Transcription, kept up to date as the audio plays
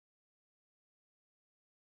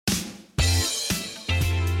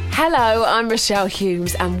Hello, I'm Rochelle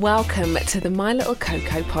Humes and welcome to the My Little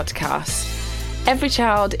Coco podcast. Every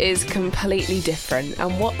child is completely different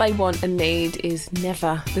and what they want and need is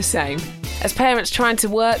never the same. As parents trying to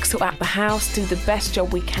work, sort out the house, do the best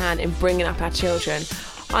job we can in bringing up our children,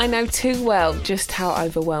 I know too well just how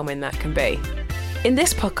overwhelming that can be. In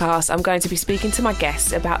this podcast, I'm going to be speaking to my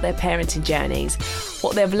guests about their parenting journeys,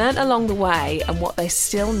 what they've learnt along the way and what they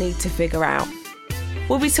still need to figure out.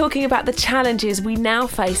 We'll be talking about the challenges we now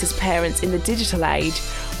face as parents in the digital age,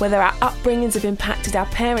 whether our upbringings have impacted our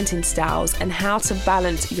parenting styles and how to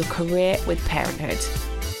balance your career with parenthood.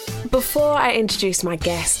 Before I introduce my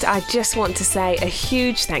guest, I just want to say a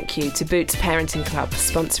huge thank you to Boots Parenting Club for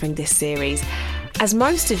sponsoring this series. As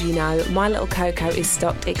most of you know, My Little Coco is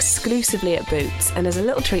stocked exclusively at Boots, and as a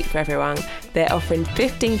little treat for everyone, they're offering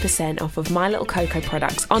 15% off of My Little Coco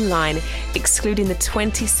products online, excluding the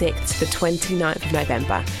 26th to the 29th of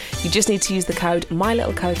November. You just need to use the code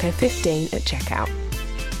MyLittleCoco15 at checkout.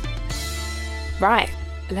 Right,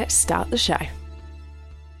 let's start the show.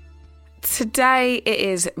 Today it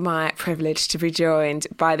is my privilege to be joined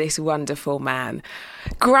by this wonderful man.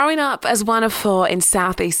 Growing up as one of four in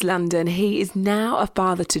southeast London, he is now a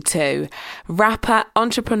father to two. Rapper,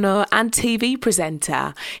 entrepreneur and TV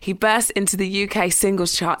presenter. He burst into the UK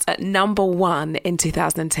singles charts at number 1 in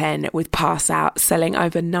 2010 with Pass Out, selling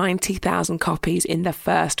over 90,000 copies in the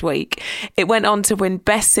first week. It went on to win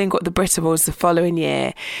Best Single at the Brit Awards the following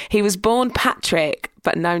year. He was born Patrick,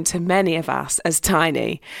 but known to many of us as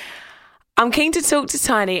Tinie. I'm keen to talk to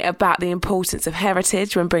Tinie about the importance of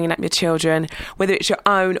heritage when bringing up your children, whether it's your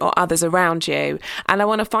own or others around you. And I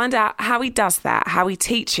want to find out how he does that, how he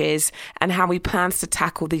teaches, and how he plans to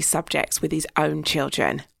tackle these subjects with his own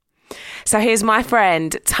children. So here's my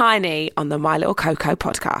friend Tinie on the My Little Coco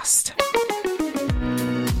podcast.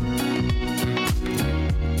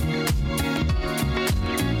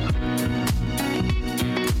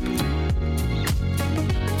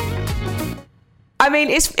 I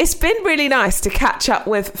mean, it's been really nice to catch up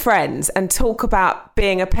with friends and talk about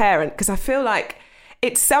being a parent, because I feel like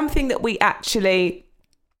it's something that we actually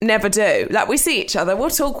never do. Like, we see each other,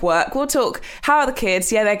 we'll talk work, we'll talk, how are the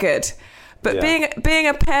kids? Yeah, they're good. But being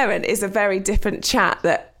a parent is a very different chat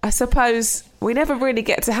that I suppose we never really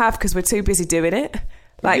get to have because we're too busy doing it.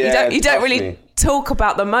 Like, you don't really talk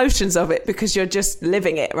about the motions of it because you're just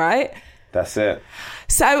living it, right? That's it.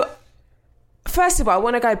 So, first of all, I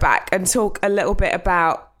want to go back and talk a little bit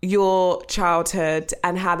about your childhood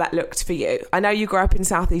and how that looked for you. I know you grew up in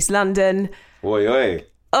southeast London. Oi, oi.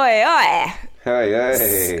 Oi, oi. Oi,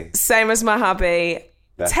 oi. Same as my hubby.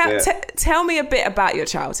 Tell me a bit about your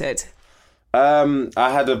childhood. I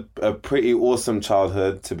had a pretty awesome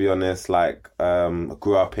childhood, to be honest. Like,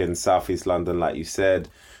 grew up in southeast London, like you said.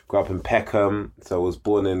 Grew up in Peckham. So I was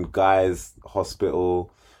born in Guy's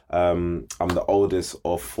Hospital. I'm the oldest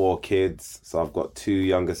of 4 kids, so I've got 2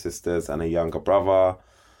 younger sisters and a younger brother.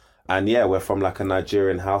 And yeah, we're from like a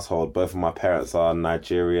Nigerian household. Both of my parents are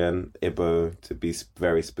Nigerian, Igbo to be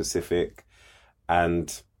very specific.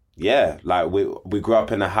 And yeah, like we grew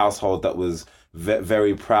up in a household that was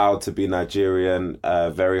very proud to be Nigerian,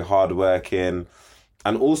 very hardworking.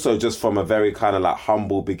 And also just from a very kind of like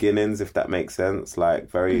humble beginnings, if that makes sense. Like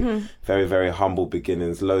very, very humble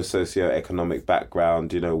beginnings, low socioeconomic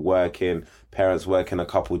background, working, parents working a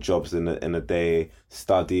couple jobs in a day,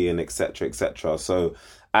 studying, etc., etc. So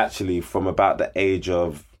actually from about the age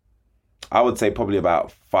of, I would say probably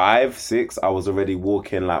about 5, 6, I was already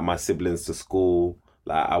walking like my siblings to school.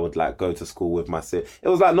 Like I would like go to school with my siblings. It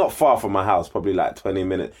was like not far from my house, probably like 20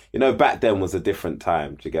 minutes. Back then was a different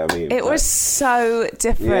time. Do you get what I mean? It was so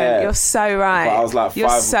different. Yeah. You're so right. But I was like You're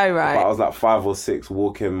so right. But I was like 5 or 6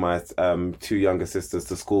 walking my 2 younger sisters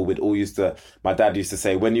to school. My dad used to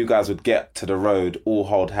say, when you guys would get to the road, all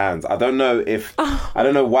hold hands. I don't know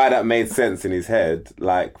why that made sense in his head,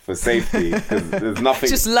 like for safety, because there's nothing.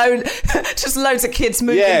 just loads of kids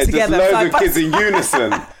moving together. Just loads of kids in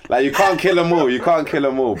unison. Like, you can't kill them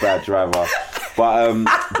all, bad driver.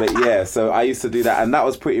 But yeah, so I used to do that. And that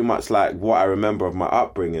was pretty much like what I remember of my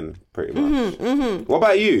upbringing, pretty much. What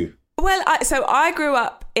about you? Well, I grew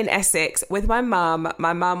up in Essex with my mum.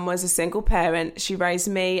 My mum was a single parent. She raised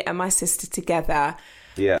me and my sister together.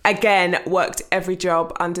 Yeah. Again, worked every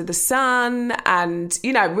job under the sun and,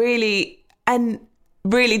 really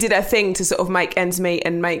did her thing to sort of make ends meet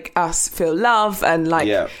and make us feel love and like...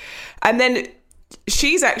 Yeah. And then...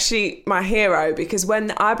 she's actually my hero because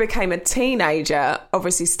when I became a teenager,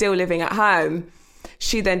 obviously still living at home,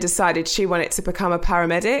 she then decided she wanted to become a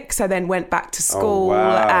paramedic. So then went back to school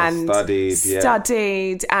and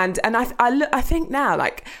studied. And I think now,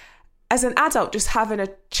 like as an adult, just having a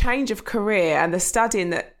change of career and the studying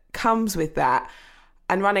that comes with that,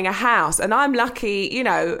 and running a house. And I'm lucky, you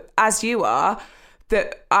know, as you are,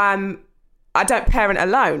 that I don't parent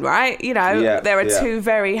alone, right? You know, there are two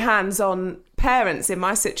very hands-on parents in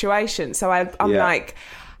my situation. So I'm like,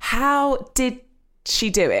 how did she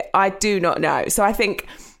do it? I do not know. So I think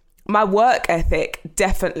my work ethic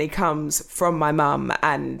definitely comes from my mum,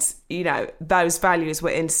 and, you know, those values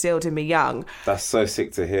were instilled in me young. That's so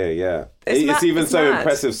sick to hear, yeah. It's even so mad.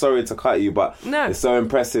 Impressive, sorry to cut you, but it's so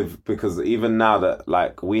impressive because even now that,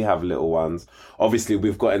 like, we have little ones, obviously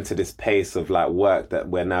we've got into this pace of, like, work that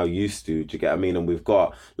we're now used to, do you get what I mean? And we've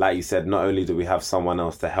got, like you said, not only do we have someone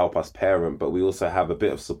else to help us parent, but we also have a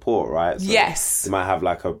bit of support, right? So yes. You might have,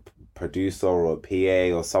 like, a producer or a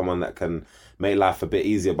PA or someone that can make life a bit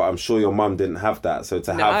easier, but I'm sure your mum didn't have that. So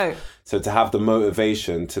to have the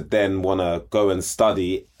motivation to then want to go and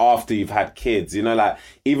study after you've had kids, you know, like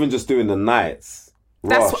even just doing the nights.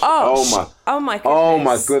 Rosh, oh my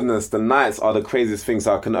goodness, the nights are the craziest things.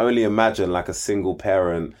 So I can only imagine like a single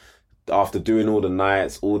parent after doing all the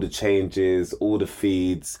nights, all the changes, all the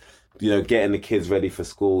feeds, you know, getting the kids ready for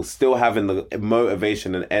school, still having the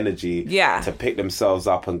motivation and energy to pick themselves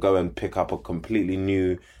up and go and pick up a completely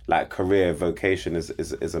new, like, career vocation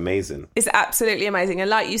is amazing. It's absolutely amazing. And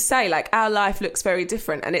like you say, like, our life looks very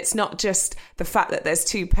different. And it's not just the fact that there's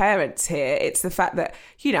two parents here. It's the fact that,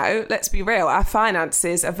 you know, let's be real, our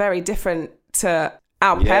finances are very different to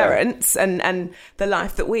our parents and the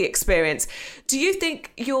life that we experience. Do you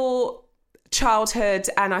think your childhood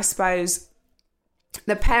and, I suppose,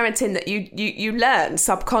 the parenting that you learn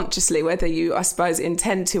subconsciously, whether you, I suppose,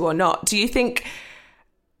 intend to or not, do you think,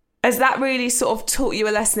 has that really sort of taught you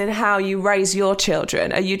a lesson in how you raise your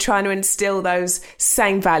children? Are you trying to instill those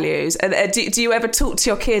same values? Do you ever talk to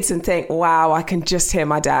your kids and think, wow, I can just hear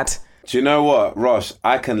my dad? Do you know what, Rosh?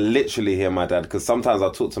 I can literally hear my dad, because sometimes I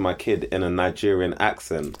talk to my kid in a Nigerian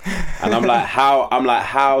accent, and I'm like,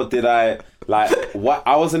 how did I? Like, what?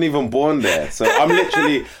 I wasn't even born there. So I'm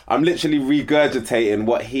literally regurgitating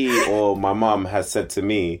what he or my mum has said to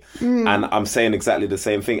me. And I'm saying exactly the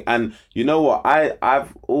same thing. And you know what?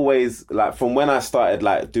 I've always, like, from when I started,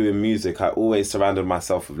 like, doing music, I always surrounded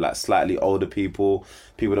myself with, like, slightly older people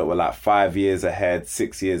that were, like, 5 years ahead,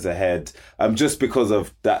 6 years ahead. Just because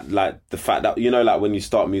of that, like, the fact that, you know, like, when you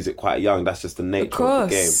start music quite young, that's just the nature of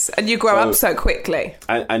the game. And you grow up so quickly.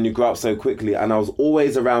 And you grow up so quickly. And I was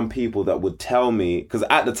always around people that would tell me, because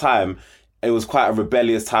at the time it was quite a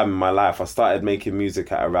rebellious time in my life. I started making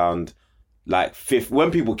music at around like when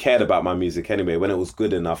people cared about my music anyway, when it was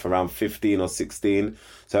good enough, around 15 or 16.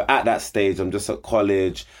 So at that stage, I'm just at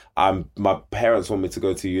college. My parents want me to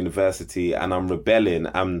go to university, and I'm rebelling.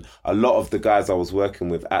 And a lot of the guys I was working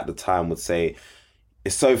with at the time would say,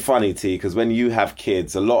 it's so funny, T, because when you have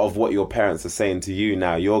kids, a lot of what your parents are saying to you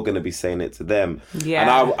now, you're going to be saying it to them. Yeah.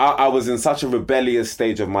 And I was in such a rebellious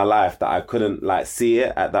stage of my life that I couldn't, like, see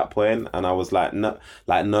it at that point. And I was like,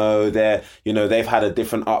 no, they're, you know, they've had a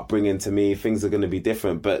different upbringing to me. Things are going to be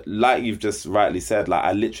different. But like you've just rightly said, like,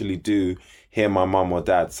 I literally do hear my mum or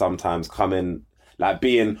dad sometimes come in, like,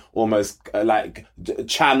 being almost like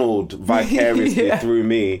channeled vicariously through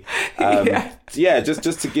me.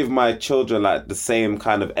 Just to give my children, like, the same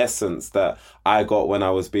kind of essence that I got when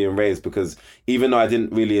I was being raised. Because even though I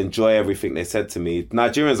didn't really enjoy everything they said to me,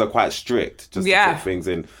 Nigerians are quite strict, just to put things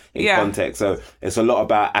in context. So it's a lot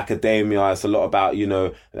about academia. It's a lot about, you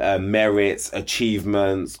know, merits,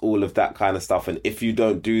 achievements, all of that kind of stuff. And if you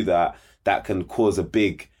don't do that, that can cause a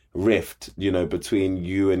big rift, you know, between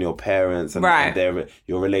you and your parents and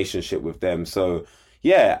your relationship with them. So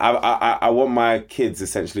I want my kids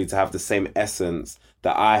essentially to have the same essence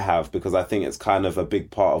that I have, because I think it's kind of a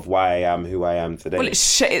big part of why I am who I am today. Well, it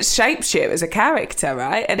shapes you as a character,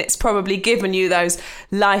 right? And it's probably given you those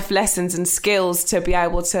life lessons and skills to be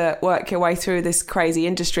able to work your way through this crazy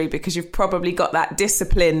industry, because you've probably got that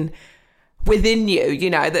discipline within you, you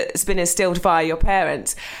know, that's been instilled via your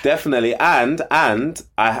parents. Definitely. And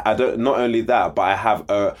I don't, not only that, but I have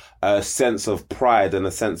a sense of pride and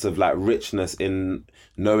a sense of, like, richness in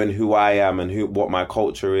knowing who I am and what my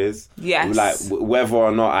culture is. Yes. Like, whether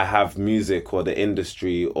or not I have music or the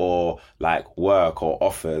industry or, like, work or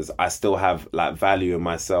offers, I still have, like, value in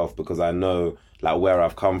myself, because I know, like, where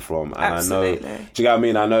I've come from, and absolutely. I know, do you get what I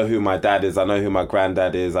mean? I know who my dad is. I know who my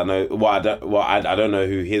granddad is. I know, I don't know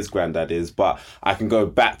who his granddad is, but I can go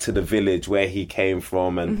back to the village where he came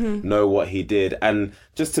from and know what he did. And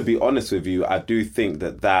just to be honest with you, I do think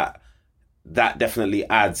that definitely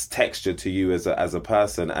adds texture to you as a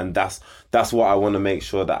person, and that's what I want to make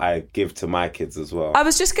sure that I give to my kids as well. I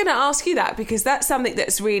was just going to ask you that, because that's something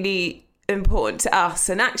that's really important to us.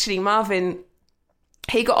 And actually, Marvin,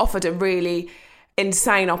 he got offered a really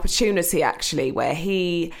insane opportunity, actually, where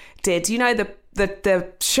he did, you know,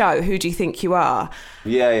 the show, Who Do You Think You Are?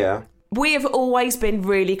 Yeah. We have always been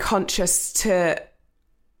really conscious to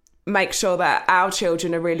make sure that our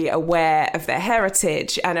children are really aware of their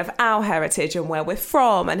heritage and of our heritage and where we're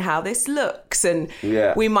from and how this looks. And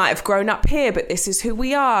we might have grown up here, but this is who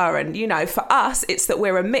we are. And, you know, for us, it's that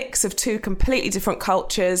we're a mix of two completely different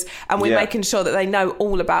cultures, and we're making sure that they know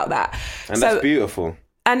all about that. And that's beautiful.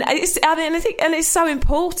 And I think it's so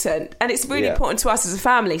important, and it's really important to us as a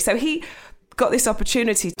family. So he got this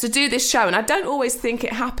opportunity to do this show, and I don't always think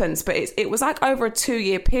it happens, but it was like over a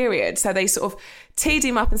 2-year period. So they sort of teed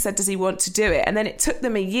him up and said, does he want to do it? And then it took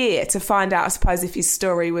them a year to find out, I suppose, if his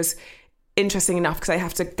story was interesting enough, because they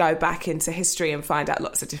have to go back into history and find out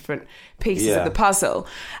lots of different pieces of the puzzle.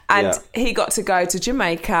 And he got to go to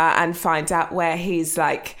Jamaica and find out where he's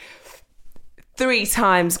like 3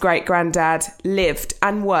 times great-granddad lived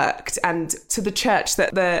and worked, and to the church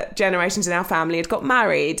that the generations in our family had got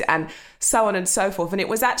married, and so on and so forth. And it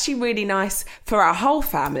was actually really nice for our whole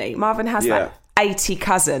family. Marvin has like 80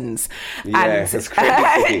 cousins. It's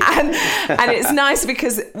crazy. and it's nice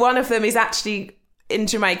because one of them is actually in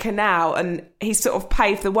Jamaica now, and he sort of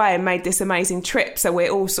paved the way and made this amazing trip. So we're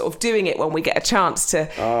all sort of doing it when we get a chance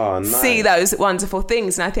to see those wonderful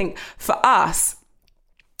things. And I think for us,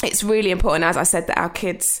 it's really important, as I said, that our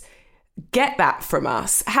kids get that from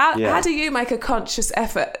us. How do you make a conscious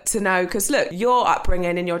effort to know? Because look, your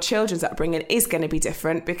upbringing and your children's upbringing is going to be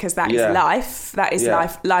different, because that is life. That is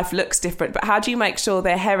life. Life looks different. But how do you make sure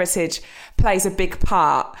their heritage plays a big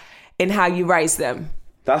part in how you raise them?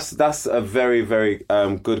 That's a very, very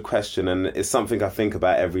good question, and it's something I think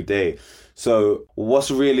about every day. So what's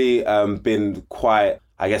really been quite,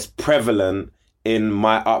 I guess, prevalent in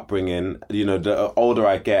my upbringing, you know, the older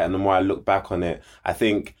I get and the more I look back on it, I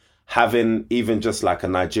think having even just like a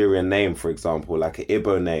Nigerian name, for example, like an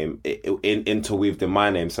Igbo name, interweaved in my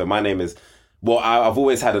name. So my name is, well, I've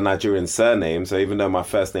always had a Nigerian surname. So even though my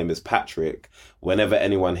first name is Patrick, whenever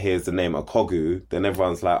anyone hears the name Okogu, then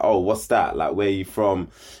everyone's like, oh, what's that? Like, where are you from?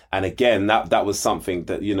 And again, that was something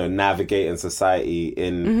that, you know, navigating society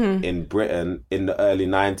in Britain in the early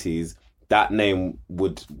 90s, that name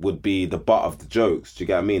would be the butt of the jokes. Do you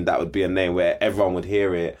get what I mean? That would be a name where everyone would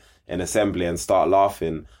hear it in assembly and start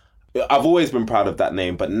laughing. I've always been proud of that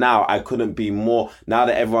name, but now I couldn't be more, now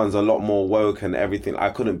that everyone's a lot more woke and everything, I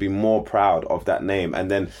couldn't be more proud of that name. And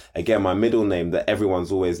then again, my middle name that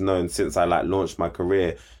everyone's always known since I like launched my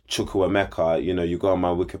career, Chukwuemeka, you know, you go on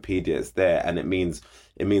my Wikipedia, it's there, and it means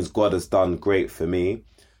God has done great for me.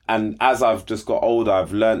 And as I've just got older,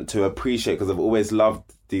 I've learned to appreciate, because I've always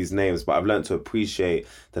loved these names, but I've learned to appreciate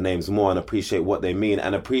the names more and appreciate what they mean,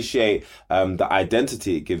 and appreciate the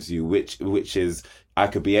identity it gives you, which is, I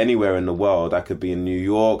could be anywhere in the world. I could be in New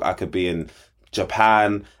York, I could be in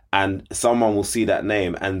Japan, and someone will see that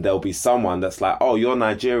name and there'll be someone that's like, oh, you're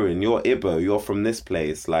Nigerian, you're Igbo, you're from this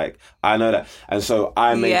place. Like, I know that. And so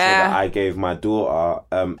I made sure that I gave my daughter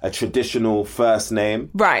a traditional first name.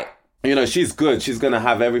 Right. You know, she's good. She's going to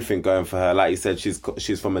have everything going for her. Like you said,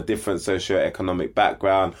 she's from a different socioeconomic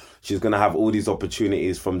background. She's going to have all these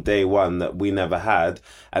opportunities from day one that we never had.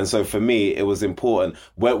 And so for me, it was important.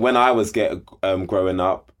 When I was growing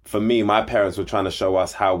up, for me, my parents were trying to show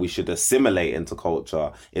us how we should assimilate into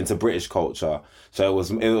culture, into British culture. So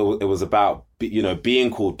it was about, you know, being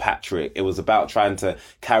called Patrick. It was about trying to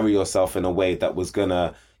carry yourself in a way that was going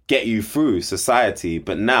to get you through society.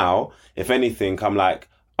 But now, if anything, I'm like,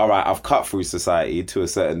 all right, I've cut through society to a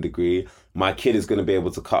certain degree. My kid is going to be able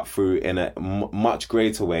to cut through in a much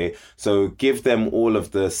greater way. So give them all of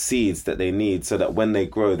the seeds that they need so that when they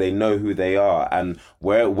grow, they know who they are. And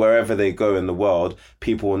wherever they go in the world,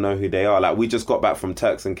 people will know who they are. Like, we just got back from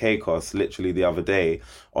Turks and Caicos literally the other day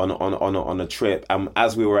on a trip. And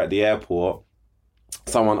as we were at the airport,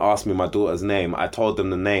 someone asked me my daughter's name. I told them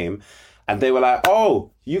the name and they were like, oh,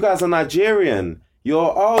 you guys are Nigerian.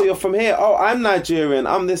 You're from here. Oh, I'm Nigerian.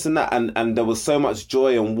 I'm this and that. And there was so much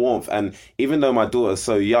joy and warmth. And even though my daughter's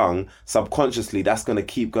so young, subconsciously, that's going to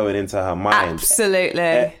keep going into her mind.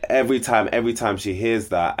 Absolutely. Every time she hears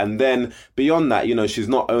that. And then beyond that, you know, she's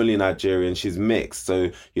not only Nigerian, she's mixed.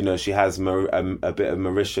 So, you know, she has a bit of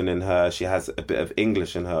Mauritian in her. She has a bit of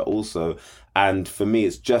English in her also. And for me,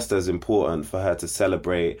 it's just as important for her to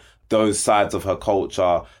celebrate those sides of her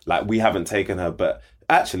culture. Like, we haven't taken her, but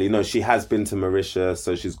actually, no, she has been to Mauritius,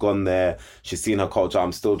 so she's gone there. She's seen her culture.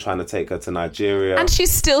 I'm still trying to take her to Nigeria, and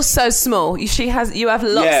she's still so small. You have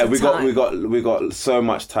lots of time. we got so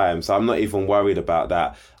much time, so I'm not even worried about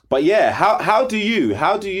that. But yeah, how do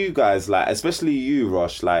you guys, like, especially you,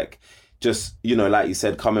 Rosh, like, just, you know, like you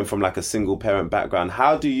said, coming from like a single parent background,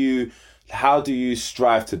 how do you how do you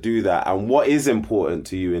strive to do that? And what is important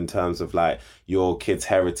to you in terms of like your kids'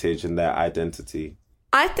 heritage and their identity?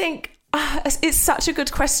 I think it's such a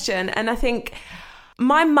good question. And I think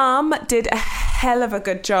my mum did a hell of a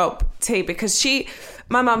good job, T, because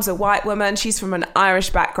my mum's a white woman. She's from an Irish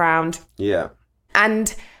background. Yeah.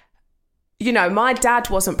 And, you know, my dad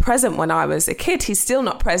wasn't present when I was a kid. He's still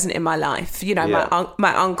not present in my life. You know,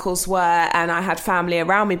 my uncles were, and I had family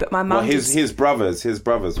around me, but my mum... Well, his brothers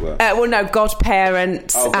were.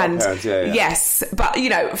 Godparents. Godparents, yeah. Yes, but, you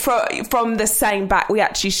know, from the same we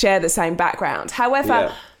actually share the same background.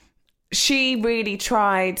 However, she really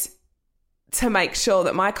tried to make sure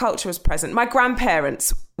that my culture was present. My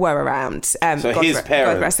grandparents were around. So his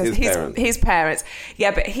parents.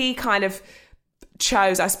 Yeah, but he kind of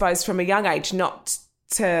chose, I suppose, from a young age not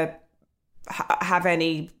to have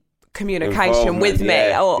any communication with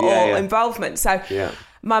me or involvement. So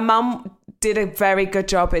my mum did a very good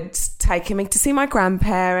job in taking me to see my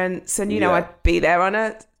grandparents, and, you know, I'd be there on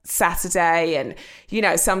a Saturday, and, you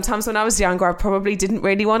know, sometimes when I was younger I probably didn't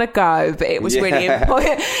really want to go, but it was really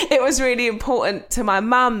important. It was really important to my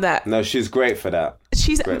mum that... No, she's great for that.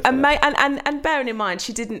 She's amazing, and bearing in mind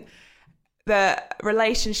the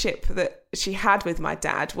relationship that she had with my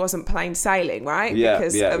dad wasn't plain sailing, right?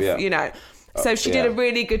 Because you know, so she did a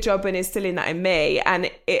really good job in instilling that in me, and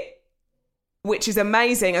which is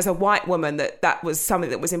amazing as a white woman, that was something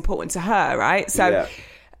that was important to her, right? So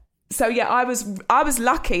I was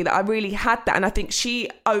lucky that I really had that, and I think she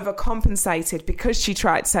overcompensated because she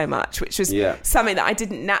tried so much, which was something that I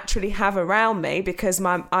didn't naturally have around me, because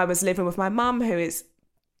I was living with my mum, who is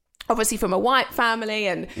obviously from a white family,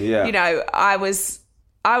 and you know, I was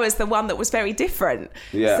the one that was very different.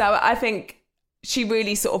 So I think she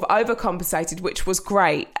really sort of overcompensated, which was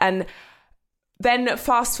great. And then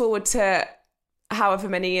fast forward to however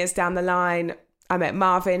many years down the line, I met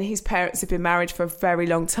Marvin. His parents have been married for a very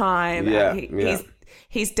long time.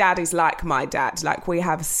 His dad is like my dad. Like, we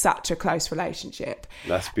have such a close relationship.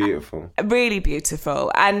 That's beautiful. Really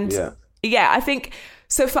beautiful. And I think...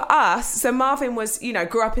 So for us, so Marvin was, you know,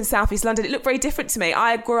 grew up in South East London. It looked very different to me.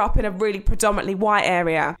 I grew up in a really predominantly white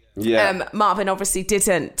area. Marvin obviously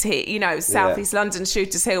didn't. You know, South East London,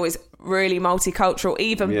 Shooters Hill is really multicultural,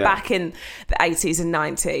 even back in the 80s and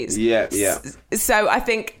 90s. So I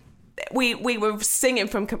think we were singing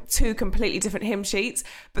from two completely different hymn sheets,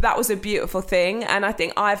 but that was a beautiful thing. And I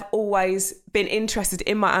think I've always been interested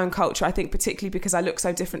in my own culture. I think particularly because I look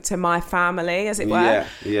so different to my family, as it were.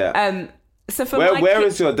 So where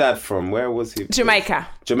is your dad from? Where was he? Jamaica.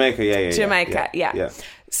 Jamaica, yeah.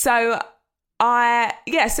 So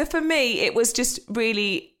so for me, it was just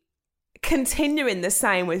really continuing the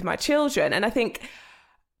same with my children. And I think,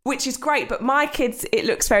 which is great, but my kids, it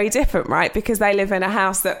looks very different, right? Because they live in a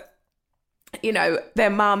house that, you know, their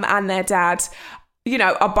mum and their dad, you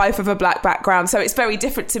know, are both of a black background. So it's very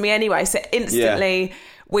different to me anyway. So instantly...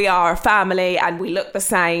 we are a family and we look the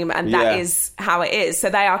same, and that is how it is. So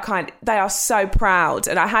they are so proud.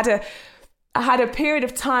 And I had a period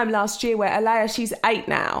of time last year where Alea, she's 8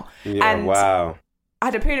 now. And I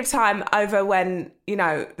had a period of time over when, you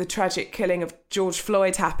know, the tragic killing of George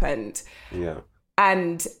Floyd happened.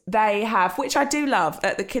 And they have, which I do love,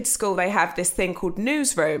 at the kids' school, they have this thing called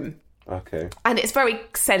Newsroom. Okay. And it's very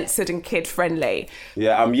censored and kid friendly.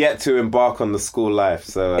 Yeah, I'm yet to embark on the school life,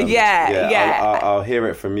 so I'll hear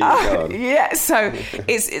it from you. So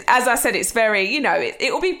it's, as I said, it's very, you know,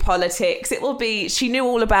 it will be politics. It will be. She knew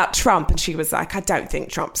all about Trump, and she was like, I don't think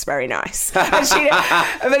Trump's very nice. And she,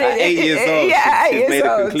 but at 8 years old, she's made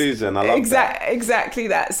a conclusion. I love that. Exactly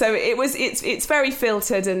that. So it's very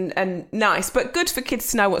filtered and nice, but good for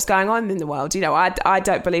kids to know what's going on in the world. You know, I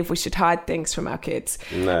don't believe we should hide things from our kids.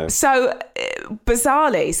 No. So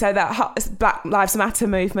bizarrely, so that Black Lives Matter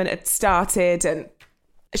movement had started, and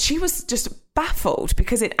she was just baffled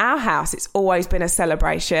because in our house it's always been a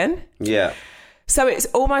celebration. So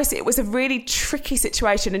it was a really tricky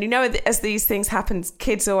situation, and you know, as these things happen,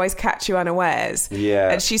 kids always catch you unawares.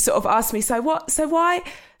 And she sort of asked me,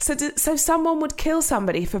 so someone would kill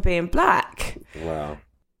somebody for being black? Wow.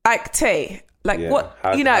 Like, like, what,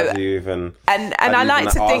 how, you know, how do you even, and I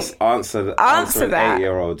like to think answer that an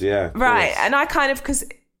 8-year-old, right. And I kind of, because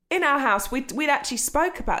in our house we'd actually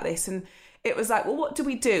spoke about this, and it was like, well, what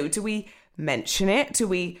do? Do we mention it? Do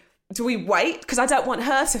we wait? Because I don't want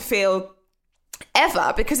her to feel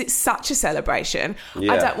ever, because it's such a celebration.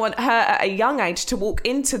 I don't want her at a young age to walk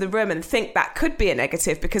into the room and think that could be a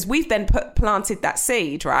negative, because we've then planted that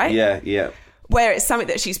seed, right? Where it's something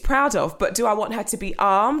that she's proud of. But do I want her to be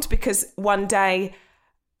armed because one day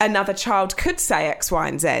another child could say X, Y,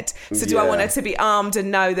 and Z? So do I want her to be armed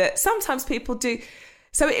and know that sometimes people do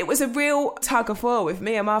So it was a real tug of war with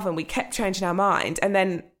me and Marvin. We kept changing our mind. And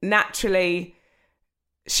then naturally,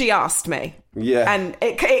 she asked me. Yeah. And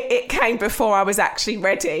it came before I was actually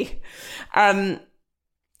ready. And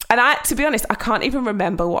to be honest, I can't even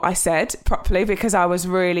remember what I said properly because I was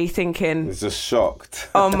really thinking... I was just shocked.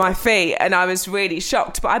 on my feet. And I was really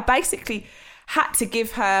shocked. But I basically had to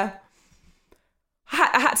give her...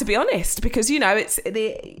 I had to be honest because, you know, it's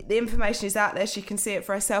the information is out there. She can see it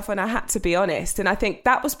for herself. And I had to be honest. And I think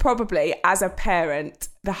that was probably, as a parent,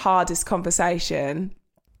 the hardest conversation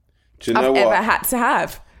I've ever had to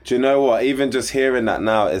have. Do you know what? Even just hearing that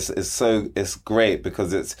now it's great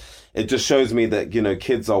because it just shows me that, you know,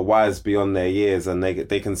 kids are wise beyond their years and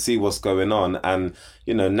they can see what's going on. And,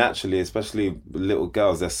 you know, naturally, especially little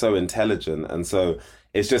girls, they're so intelligent. And so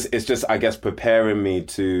it's just, I guess, preparing me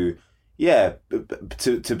to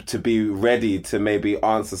be ready to maybe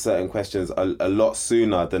answer certain questions a lot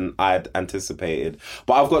sooner than I'd anticipated.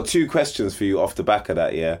 But I've got 2 questions for you off the back of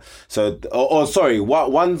that, yeah? So, sorry,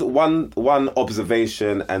 one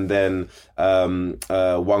observation and then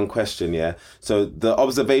one question, yeah? So the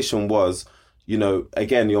observation was, you know,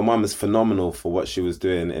 again, your mum is phenomenal for what she was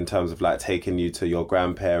doing in terms of like taking you to your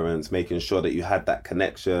grandparents, making sure that you had that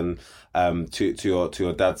connection to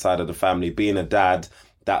your dad's side of the family. Being a dad,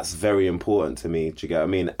 that's very important to me. Do you get what I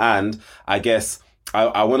mean? And I guess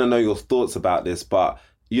I want to know your thoughts about this, but,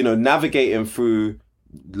 you know, navigating through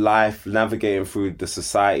life, navigating through the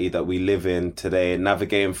society that we live in today,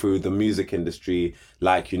 navigating through the music industry,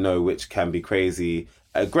 like, you know, which can be crazy,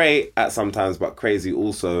 great at sometimes, but crazy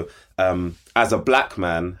also, as a black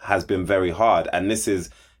man has been very hard. And this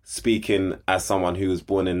is speaking as someone who was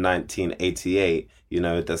born in 1988, you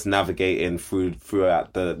know, that's navigating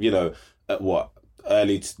throughout the, you know,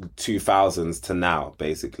 early 2000s to now,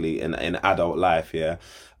 basically, in adult life, yeah.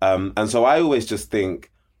 And so I always just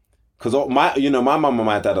think, because my mum and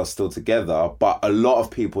my dad are still together, but a lot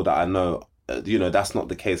of people that I know, you know, that's not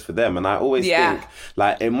the case for them. And I always think,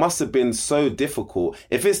 like, it must have been so difficult.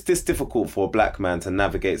 If it's this difficult for a black man to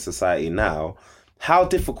navigate society now, how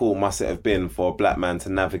difficult must it have been for a black man to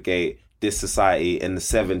navigate this society in the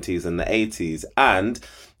 70s and the 80s? And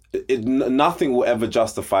nothing will ever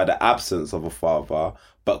justify the absence of a father,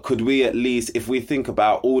 but could we at least, if we think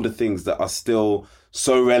about all the things that are still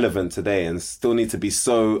so relevant today and still need to be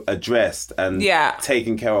so addressed and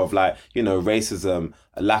taken care of, like, you know, racism,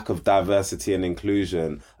 lack of diversity and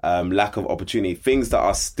inclusion, lack of opportunity, things that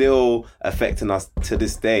are still affecting us to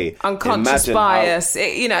this day. Unconscious bias,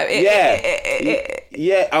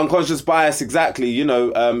 unconscious bias, exactly. You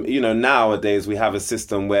know, nowadays we have a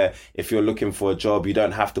system where if you're looking for a job, you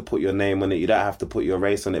don't have to put your name on it, you don't have to put your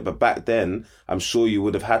race on it. But back then, I'm sure you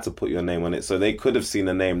would have had to put your name on it. So they could have seen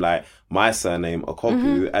a name like my surname,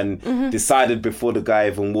 Okoku, and decided before the guy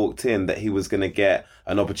even walked in that he was going to get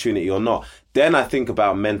an opportunity or not. Then I think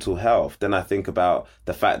about mental health. Then I think about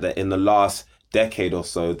the fact that in the last decade or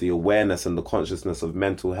so, the awareness and the consciousness of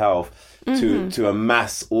mental health to a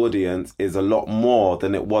mass audience is a lot more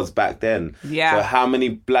than it was back then. Yeah. So how many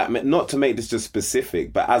black men, not to make this just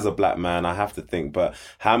specific, but as a black man, I have to think, but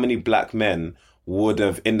how many black men would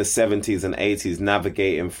have in the 70s and 80s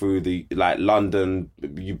navigating through the, like, London,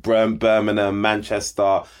 Birmingham,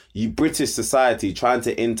 Manchester, British society, trying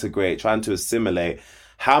to integrate, trying to assimilate.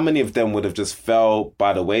 How many of them would have just fell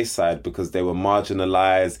by the wayside because they were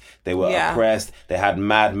marginalized, they were oppressed, they had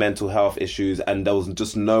mad mental health issues, and there was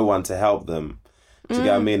just no one to help them? Do you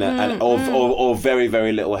get what I mean? Or very,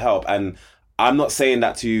 very little help. And I'm not saying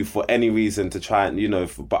that to you for any reason to try and, you know,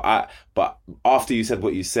 but after you said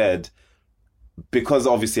what you said, because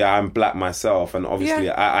obviously I'm black myself, and obviously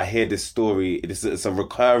I hear this story. It's a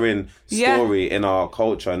recurring story in our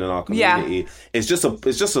culture and in our community. Yeah. It's just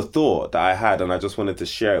a thought that I had, and I just wanted to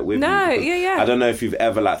share it with you. I don't know if you've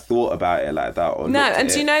ever like thought about it like that or no. And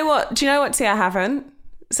do you know what? T, I haven't.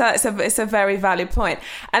 So it's a very valid point.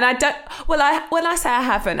 And I don't. When I say I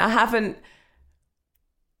haven't.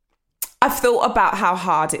 I've thought about how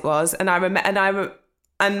hard it was, and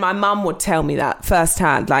and my mum would tell me that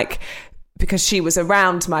firsthand, like, because she was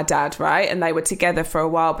around my dad, right? And they were together for a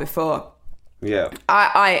while before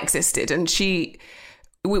I existed. And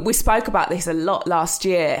we spoke about this a lot last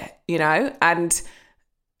year, you know, and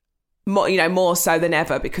more so than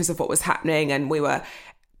ever because of what was happening. And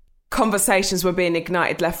conversations were being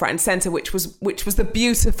ignited left, right and centre, which was the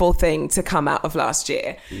beautiful thing to come out of last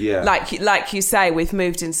year. Yeah. Like you say, we've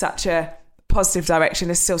moved in such a positive direction.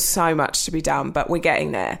 There's still so much to be done, but we're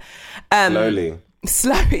getting there. Very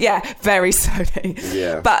slowly.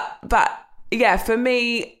 Yeah. But yeah, for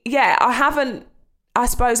me, I haven't. I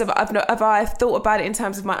suppose have I thought about it in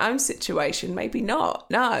terms of my own situation? Maybe not.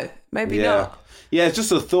 No, maybe Yeah. not. Yeah, it's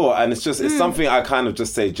just a thought, and it's something I kind of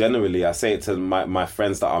just say generally. I say it to my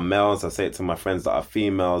friends that are males, I say it to my friends that are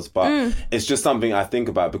females, but it's just something I think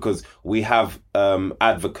about because we have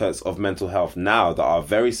advocates of mental health now that are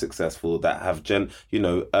very successful, that have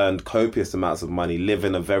earned copious amounts of money, live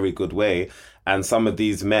in a very good way. And some of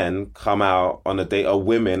these men come out on a date, or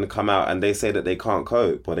women come out and they say that they can't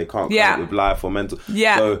cope or they can't cope with life or mental.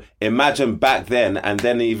 Yeah. So imagine back then, and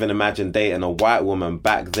then even imagine dating a white woman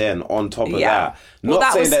back then on top of that. Well,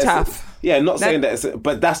 that was tough. Saying that it's,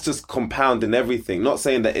 but that's just compounding everything. Not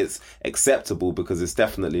saying that it's acceptable, because it's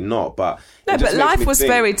definitely not. But no, but life was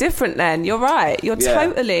very different then. You're right. You're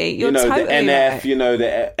totally. The NF, right.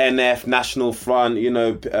 The NF National Front.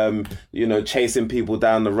 Chasing people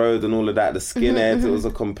down the road and all of that. The skinheads. It was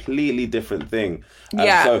a completely different thing.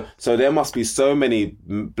 So there must be so many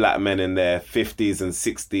black men in their 50s and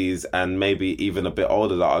 60s and maybe even a bit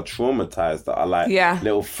older that are traumatized, that are like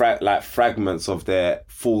little fragments of their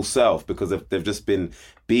full self, because they've just been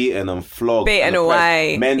beaten and flogged,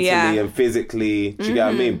 away mentally and physically. Do you get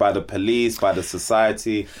what I mean? By the police, by the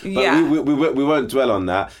society. But we won't dwell on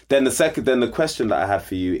that. Then the question that I have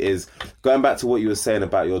for you is going back to what you were saying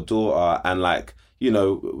about your daughter and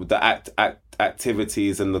the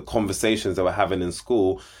activities and the conversations that we're having in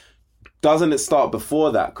school. Doesn't it start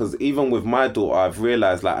before that? Because even with my daughter, I've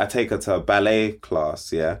realised, I take her to a ballet class,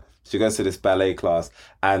 She goes to this ballet class,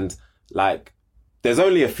 and, there's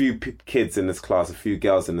only a few kids in this class, a few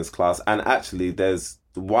girls in this class, and actually there's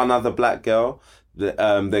one other black girl.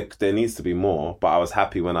 There needs to be more, but I was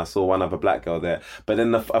happy when I saw one other black girl there. But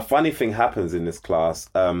then a funny thing happens in this class.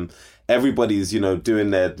 Everybody's,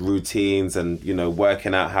 doing their routines and,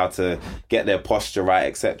 working out how to get their posture right,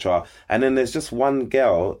 etc. And then there's just one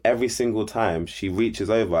girl, every single time she reaches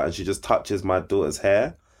over and she just touches my daughter's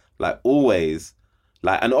hair, always.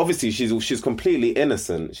 And obviously she's completely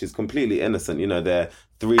innocent. They're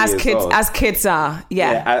 3 years old. As kids are,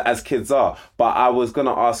 as kids are. But I was going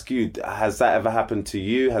to ask you, has that ever happened to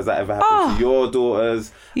you? Has that ever happened to your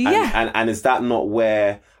daughters? And is that not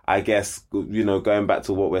where, I guess, going back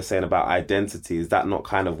to what we're saying about identity, is that not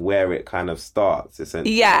kind of where it kind of starts,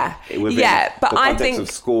 essentially? But I think of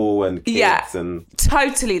school and kids and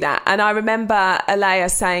totally that. And I remember Alea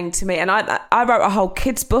saying to me, and I wrote a whole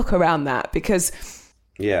kids book around that, because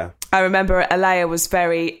I remember Alea was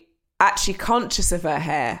very actually conscious of her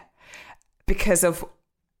hair because of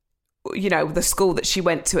the school that she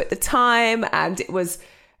went to at the time, and it was.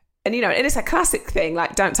 And, it is a classic thing,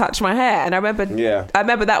 don't touch my hair. And I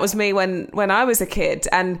remember that was me when I was a kid.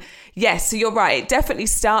 And yes, so you're right. It definitely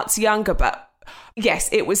starts younger, but yes,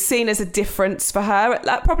 it was seen as a difference for her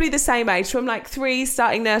at probably the same age, from 3,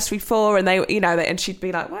 starting nursery 4. And they, and she'd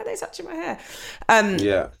be like, why are they touching my hair?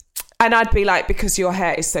 And I'd be like, because your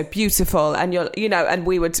hair is so beautiful. And and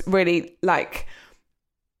we would really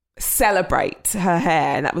celebrate her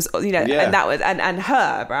hair. And that was, and that was, and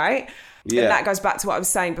her, right? Yeah. And that goes back to what I was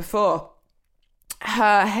saying before.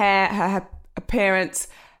 Her hair, her appearance,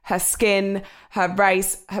 her skin, her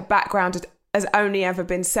race, her background has only ever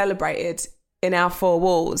been celebrated in our 4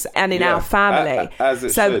 walls and in our family. As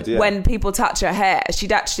it should, when people touch her hair,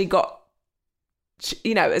 she'd actually got,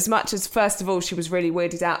 as much as, first of all, she was really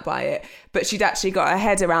weirded out by it, but she'd actually got her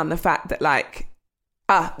head around the fact that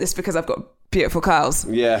this is because I've got beautiful curls.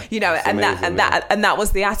 And that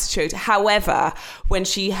was the attitude. However, when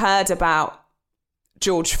she heard about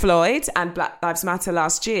George Floyd and Black Lives Matter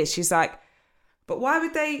last year, she's like, but why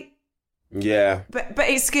would they? Yeah. But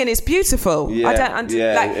his skin is beautiful. Yeah. I don't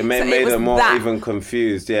understand. It made her more even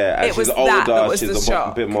confused. Yeah. As she's older, she's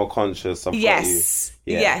a bit more conscious. Yes.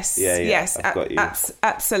 I've got you.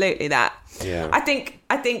 Absolutely that. Yeah. I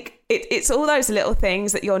think it's all those little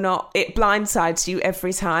things that it blindsides you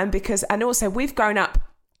every time, and also we've grown up,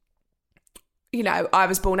 I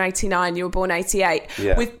was born 89, you were born 88.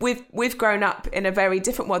 Yeah. We've grown up in a very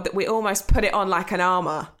different world that we almost put it on like an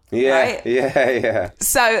armor. Yeah. Right? Yeah.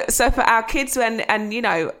 So for our kids,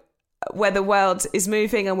 where the world is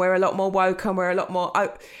moving and we're a lot more woke and we're a lot more,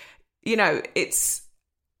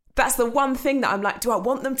 that's the one thing that I'm like, do I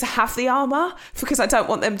want them to have the armor because I don't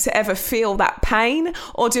want them to ever feel that pain,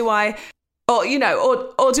 or do I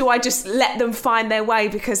just let them find their way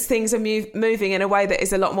because things are moving in a way that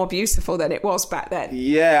is a lot more beautiful than it was back then?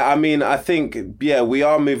 Yeah, I mean, I think, we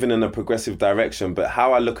are moving in a progressive direction, but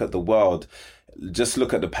how I look at the world, just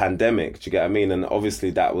look at the pandemic, do you get what I mean? And obviously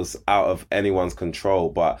that was out of anyone's control,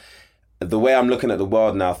 but the way I'm looking at the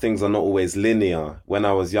world now, things are not always linear. When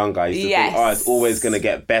I was younger, I used to think, it's always going to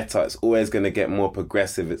get better. It's always going to get more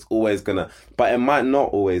progressive. It's always going to... But it might not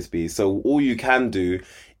always be. So all you can do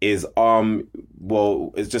is,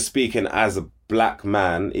 it's just speaking as black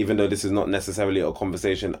man, even though this is not necessarily a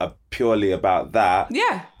conversation purely about that.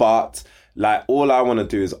 Yeah. But like, all I want to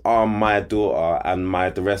do is arm my daughter and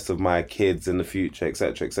the rest of my kids in the future,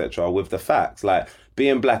 etc., with the facts. Like,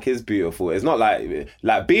 being black is beautiful. It's not like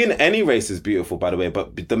being any race is beautiful, by the way,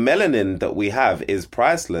 but the melanin that we have is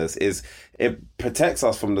priceless. It protects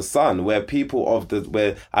us from the sun. Where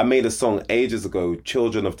I made a song ages ago,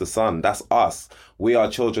 Children of the Sun. That's us. We are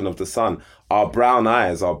children of the sun. Our brown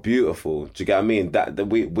eyes are beautiful. Do you get what I mean? That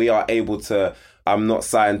we are able to. I'm not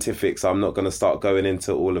scientific, so I'm not going to start going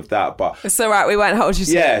into all of that. But it's all right. We won't hold you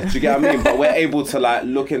to it. Do you get what I mean? But we're able to like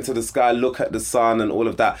look into the sky, look at the sun, and all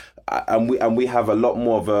of that. And we have a lot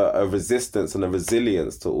more of a resistance and a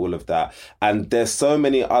resilience to all of that. And there's so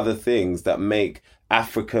many other things that make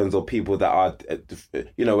Africans or people that are,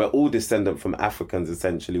 we're all descendant from Africans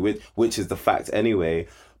essentially, which is the fact anyway.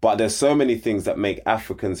 But there's so many things that make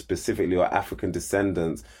Africans specifically, or African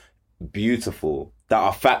descendants, beautiful, that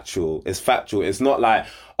are factual. It's factual. It's not like,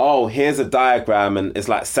 oh, here's a diagram and it's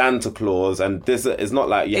like Santa Claus, and this is not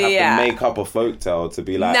like you have to make up a folktale to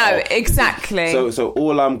be like, no, exactly. So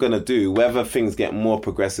all I'm gonna do, whether things get more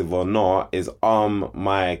progressive or not, is arm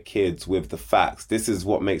my kids with the facts. This is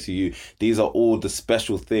what makes you. These are all the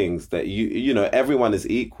special things that everyone is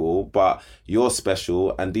equal, but you're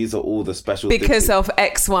special, and these are all the special because things. of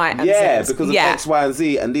X, Y, and Z. Yeah, because of X, Y, and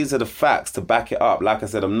Z, and these are the facts to back it up. Like I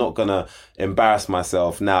said, I'm not gonna embarrass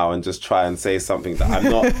myself now and just try and say something that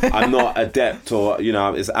I'm not adept, or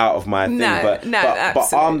it's out of my thing.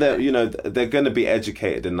 But arm them. They're going to be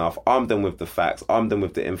educated enough. Arm them with the facts. Arm them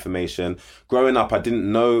with the information. Growing up, I didn't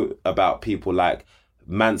know about people like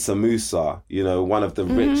Mansa Musa, one of the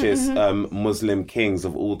richest Muslim kings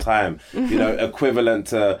of all time. Equivalent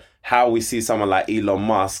to how we see someone like Elon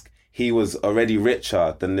Musk. He was already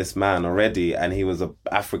richer than this man already, and he was an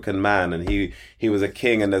African man, and he was a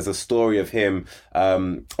king. And there's a story of him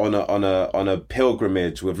on a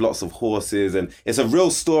pilgrimage with lots of horses, and it's a real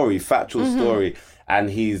story, factual story. And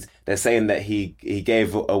they're saying that he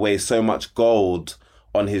gave away so much gold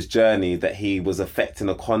on his journey that he was affecting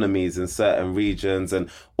economies in certain regions, and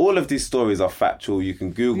all of these stories are factual. You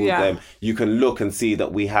can Google them, you can look and see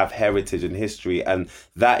that we have heritage and history, and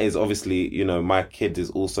that is obviously, my kid is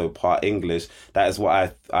also part English. That is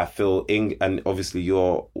what I feel, and obviously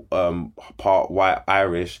you're part white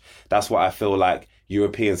Irish. That's what I feel like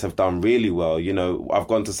Europeans have done really well. I've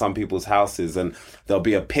gone to some people's houses and there'll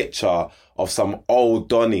be a picture of some old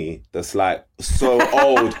Donny that's like so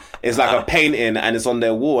old. It's like a painting and it's on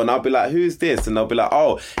their wall. And I'll be like, who's this? And they'll be like,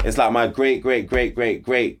 oh, it's like my great, great, great, great,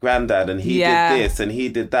 great granddad. And he did this and he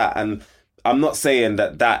did that. And I'm not saying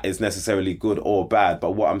that is necessarily good or bad.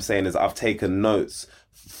 But what I'm saying is I've taken notes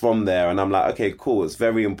from there and I'm like, okay, cool. It's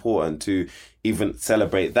very important to even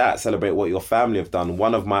celebrate what your family have done.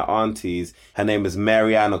 One of my aunties, her name is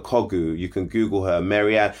Marianne Okogu. You can Google her.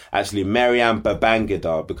 Marianne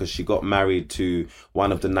Babangida, because she got married to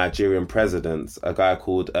one of the Nigerian presidents, a guy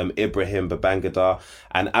called Ibrahim Babangida.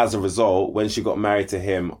 And as a result, when she got married to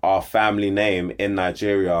him, our family name in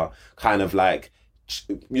Nigeria kind of like,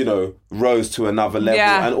 rose to another level.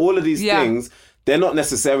 Yeah. And all of these things, they're not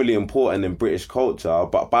necessarily important in British culture,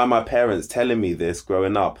 but by my parents telling me this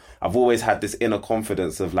growing up, I've always had this inner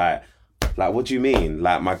confidence of like, what do you mean?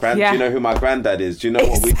 Like do you know who my granddad is? Do you know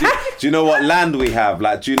what we do? Do you know what land we have?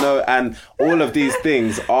 Like, do you know? And all of these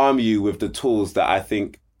things arm you with the tools that I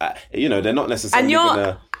think, they're not necessarily going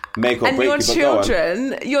to make or break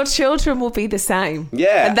your children will be the same.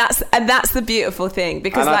 And that's the beautiful thing,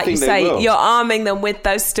 because like you say, you're arming them with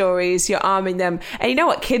those stories, you're arming them, and you know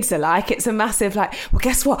what kids are like. It's a massive like, well,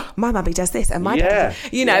 guess what, my mummy does this and my dad,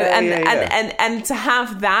 and to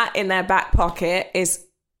have that in their back pocket is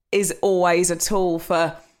always a tool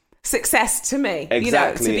for success to me.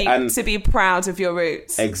 Exactly. To be proud of your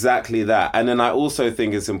roots. Exactly that. And then I also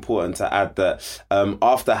think it's important to add that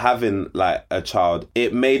after having like a child,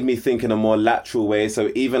 it made me think in a more lateral way.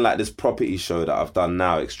 So even like this property show that I've done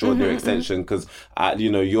now, Extraordinary Extension, because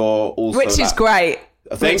you're also which is great.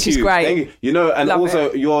 Thank you. And love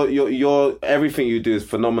also your everything you do is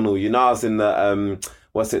phenomenal. I was in the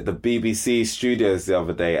the BBC studios the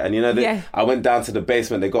other day, and I went down to the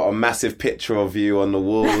basement. They got a massive picture of you on the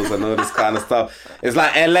walls and all this kind of stuff. It's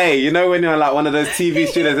like LA, when you're like one of those TV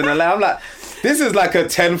studios in LA. I'm like, this is like a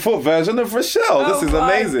 10-foot version of Rochelle. This is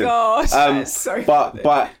amazing. Oh my gosh,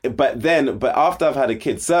 but after I've had a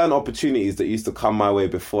kid, certain opportunities that used to come my way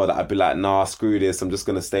before that, I'd be like, nah, screw this. I'm just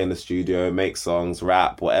gonna stay in the studio, make songs,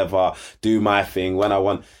 rap, whatever, do my thing when I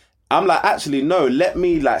want. I'm like, actually, no, let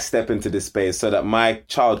me like step into this space so that my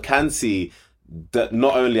child can see that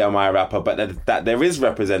not only am I a rapper, but that there is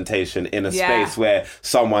representation in a space where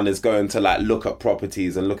someone is going to like look at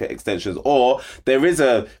properties and look at extensions, or there is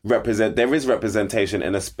representation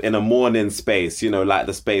in a morning space, you know, like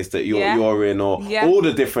the space that you're in, or all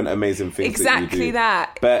the different amazing things that you do.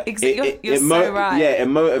 That. But you're so right. Yeah, it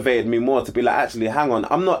motivated me more to be like, actually, hang on,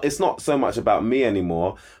 it's not so much about me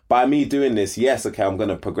anymore. By me doing this, yes, okay, I'm going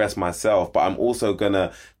to progress myself, but I'm also going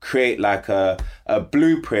to create like a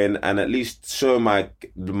blueprint and at least show my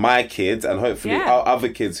kids and hopefully other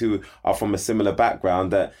kids who are from a similar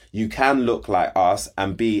background that you can look like us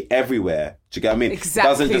and be everywhere. Do you get what I mean? Exactly.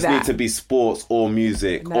 It doesn't just need to be sports or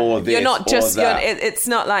music or this. You're not just. or that. It's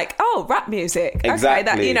not like rap music.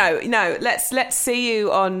 Exactly. Okay, let's see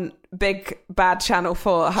you on Big Bad Channel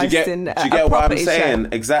 4 hosting. Do you get what I'm saying? Show.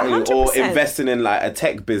 Exactly. 100%. Or investing in like a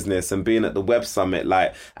tech business and being at the Web Summit,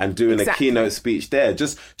 like, and doing a keynote speech there.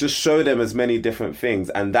 Just show them as many different things,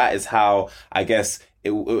 and that is how I guess.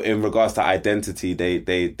 In regards to identity,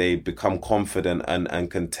 they become confident and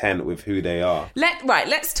content with who they are.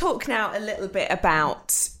 Let's talk now a little bit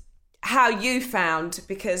about how you found,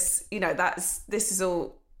 because you know this is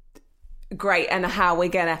all great, and how we're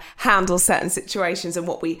going to handle certain situations and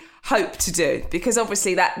what we hope to do, because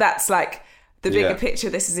obviously that's like the bigger picture.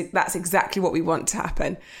 That's exactly what we want to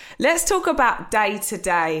happen. Let's talk about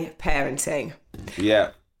day-to-day parenting. Yeah.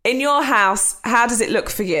 In your house, how does it look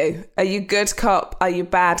for you? Are you good cop? Are you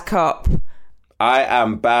bad cop? I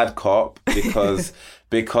am bad cop because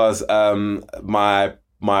my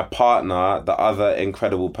partner, the other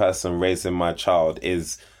incredible person raising my child,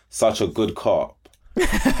 is such a good cop.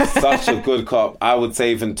 Such a good cop. I would say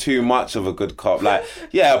even too much of a good cop. Like,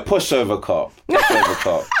 a pushover cop.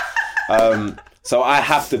 So I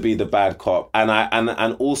have to be the bad cop,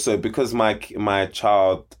 and also because my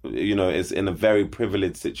child, you know, is in a very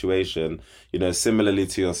privileged situation, you know, similarly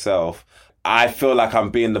to yourself. I feel like I'm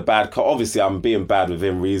being the bad cop. Obviously, I'm being bad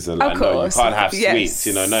within reason. Like, no, you can't have sweets,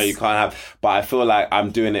 you know. No, you can't have. But I feel like I'm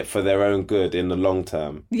doing it for their own good in the long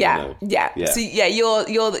term. Yeah. So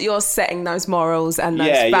you're setting those morals and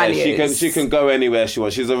those values. Yeah, she can go anywhere she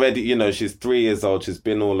wants. She's already, you know, she's 3 years old. She's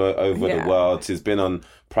been all over the world. She's been on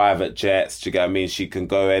private jets. Do you get what I mean? She can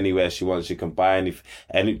go anywhere she wants. She can buy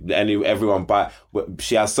everyone buy.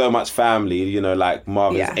 She has so much family, you know, like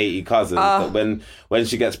Marvin's 80 cousins. That when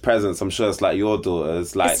she gets presents, I'm sure it's like your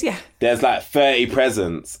daughters. Like there's like 30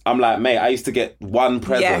 presents. I'm like, mate, I used to get one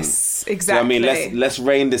present. Yes, exactly. So, I mean, let's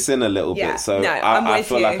rein this in a little bit. So I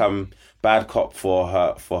feel like I'm bad cop for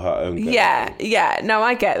her own good. Yeah. No,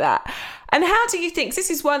 I get that. And how do you think this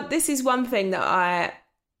is one thing that I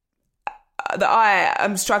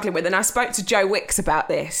am struggling with, and I spoke to Joe Wicks about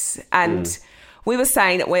this, and we were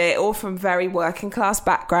saying that we're all from very working class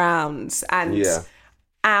backgrounds, and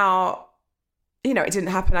our, you know, it didn't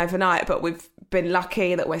happen overnight, but we've been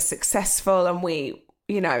lucky that we're successful and we,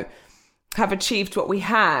 you know, have achieved what we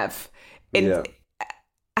have.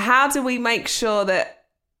 How do we make sure that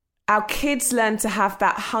our kids learn to have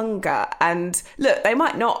that hunger? And look, they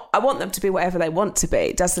might not, I want them to be whatever they want to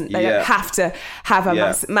be. They don't have to have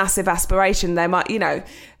a massive aspiration. They might, you know,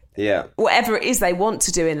 whatever it is they want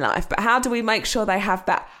to do in life. But how do we make sure they have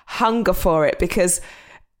that hunger for it? Because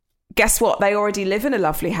guess what? They already live in a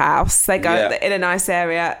lovely house. They go in a nice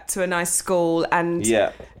area to a nice school, and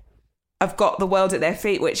have got the world at their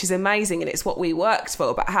feet, which is amazing, and it's what we worked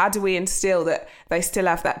for. But how do we instill that they still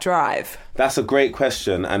have that drive? That's a great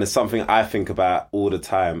question, and it's something I think about all the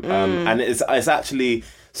time. And it's actually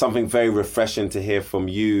something very refreshing to hear from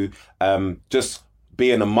you, just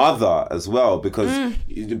being a mother as well, because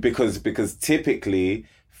typically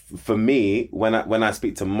for me, when I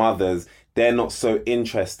speak to mothers, they're not so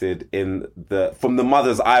interested in from the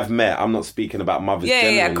mothers I've met. I'm not speaking about mothers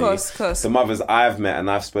generally. Yeah, of course. The mothers I've met and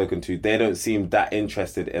I've spoken to, they don't seem that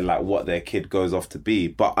interested in like what their kid goes off to be.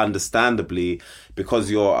 But understandably, because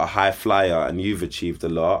you're a high flyer and you've achieved a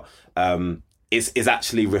lot, it's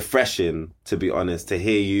actually refreshing, to be honest, to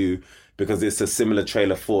hear you, because it's a similar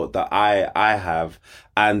trail of thought that I have.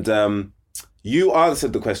 And you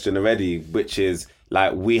answered the question already, which is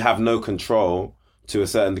like, we have no control to a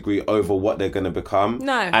certain degree over what they're going to become.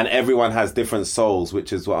 No. And everyone has different souls,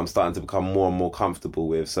 which is what I'm starting to become more and more comfortable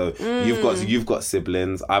with. So you've got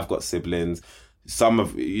siblings, I've got siblings. some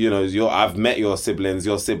of, I've met your siblings,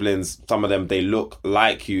 some of them, they look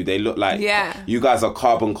like you. They look like, you guys are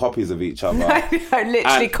carbon copies of each other.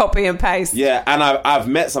 Literally copy and paste. Yeah, and I've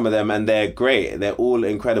met some of them and they're great. They're all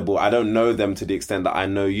incredible. I don't know them to the extent that I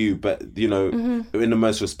know you, but, in the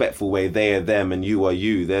most respectful way, they are them and you are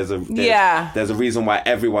you. There's a reason why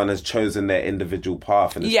everyone has chosen their individual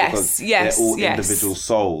path, and it's because they're all individual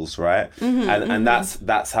souls, right? And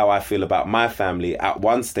that's how I feel about my family. At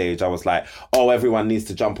one stage, I was like, oh, everyone needs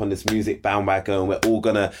to jump on this music bandwagon. We're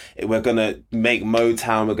gonna make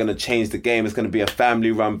Motown. We're gonna change the game. It's gonna be a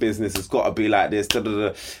family-run business. It's got to be like this.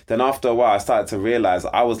 Then after a while, I started to realize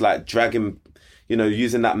I was like dragging,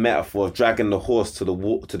 using that metaphor of dragging the horse to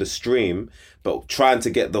the stream, but trying to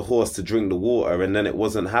get the horse to drink the water, and then it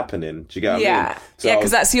wasn't happening. Do you get what I mean? So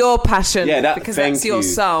because that's your passion. Yeah, because that's your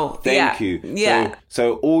soul. Thank you. Yeah.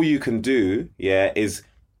 So all you can do, is.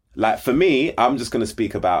 Like, for me, I'm just going to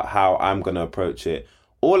speak about how I'm going to approach it.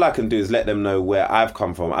 All I can do is let them know where I've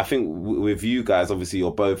come from. I think with you guys, obviously,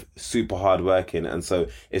 you're both super hardworking. And so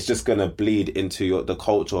it's just going to bleed into the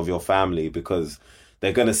culture of your family, because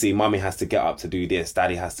they're going to see mummy has to get up to do this,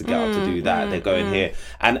 daddy has to get up to do that. They're going here.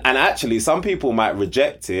 And actually, some people might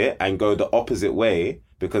reject it and go the opposite way,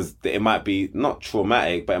 because it might be not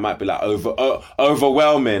traumatic, but it might be like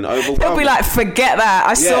overwhelming. They'll be like, forget that.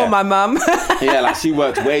 I saw my mum. Yeah, like she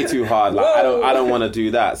worked way too hard. Like I don't want to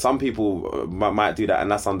do that. Some people might do that,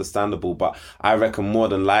 and that's understandable. But I reckon more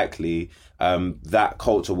than likely, that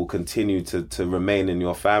culture will continue to remain in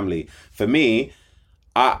your family. For me,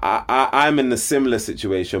 I'm in a similar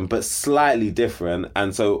situation, but slightly different.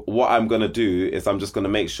 And so what I'm going to do is I'm just going to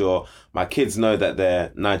make sure my kids know that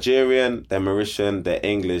they're Nigerian, they're Mauritian, they're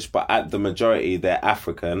English, but at the majority, they're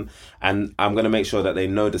African. And I'm going to make sure that they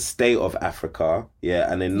know the state of Africa.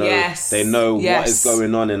 Yeah. And they know what is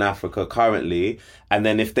going on in Africa currently. And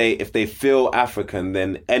then if they feel African,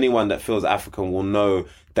 then anyone that feels African will know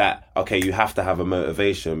that, okay, you have to have a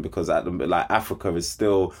motivation, because Africa is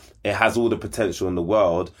still, it has all the potential in the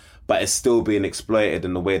world, but it's still being exploited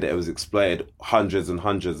in the way that it was exploited hundreds and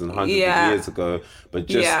hundreds and hundreds of years ago. But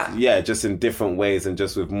just in different ways, and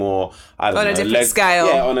just with more, on a different scale.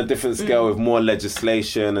 Yeah, on a different scale, with more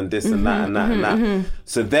legislation and this and that and that and that.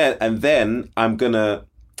 So then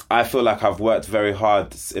I feel like I've worked very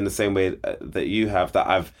hard in the same way that you have, that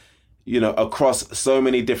I've, across so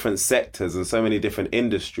many different sectors and so many different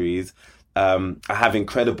industries, I have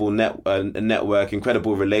incredible network,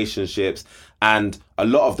 incredible relationships, and a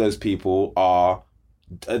lot of those people are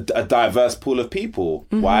a diverse pool of people: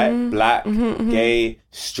 white, black, gay,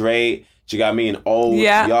 straight. Do you get what I mean? Old,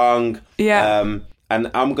 young. Yeah. And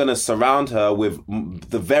I'm gonna surround her with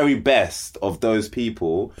the very best of those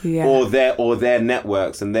people, or their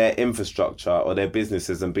networks and their infrastructure or their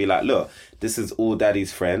businesses, and be like, look, this is all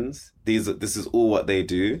daddy's friends. This is all what they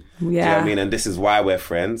do. Do you know what I mean? And this is why we're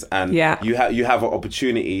friends. And you have an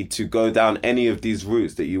opportunity to go down any of these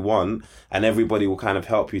routes that you want, and everybody will kind of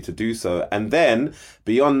help you to do so. And then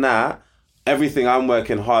beyond that, everything I'm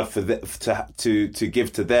working hard for to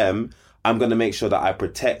give to them, I'm going to make sure that I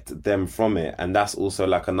protect them from it. And that's also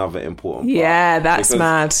like another important part. Yeah, that's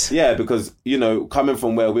mad. Yeah, because, coming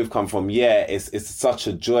from where we've come from, it's such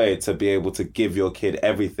a joy to be able to give your kid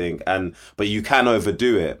everything, but you can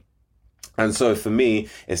overdo it. And so for me,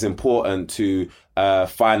 it's important to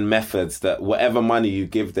find methods that whatever money you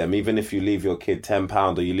give them, even if you leave your kid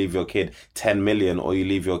 £10 or you leave your kid 10 million or you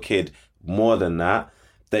leave your kid more than that,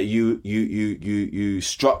 that you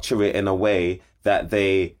structure it in a way that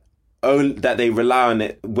they rely on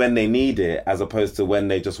it when they need it, as opposed to when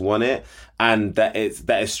they just want it, and that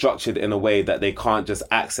it's structured in a way that they can't just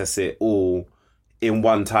access it all in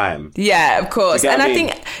one time. Yeah, of course. And I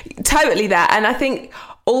think totally that. And I think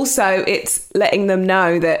also it's letting them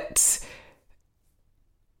know that,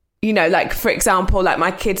 like, for example, like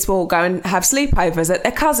my kids will go and have sleepovers at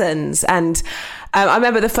their cousins. And I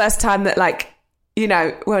remember the first time that, like,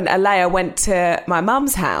 when Alea went to my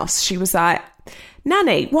mum's house, she was like,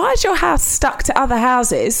 Nanny, why is your house stuck to other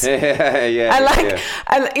houses? And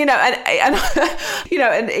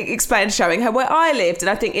explain, showing her where I lived. And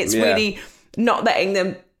I think it's really not letting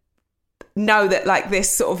them know that, like,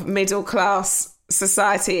 this sort of middle class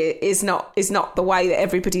society is not the way that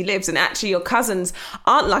everybody lives, and actually your cousins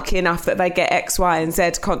aren't lucky enough that they get X, Y, and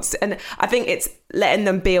Z constant. And I think it's letting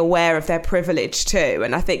them be aware of their privilege too.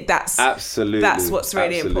 And I think that's what's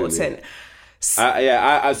really important.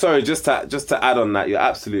 Sorry, just to add on that, you're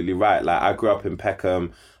absolutely right. Like, I grew up in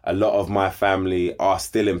Peckham. A lot of my family are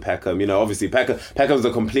still in Peckham. Obviously Peckham's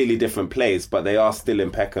a completely different place, but they are still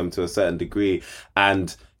in Peckham to a certain degree.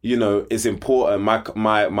 And you know, is important.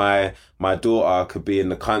 My daughter could be in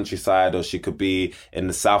the countryside, or she could be in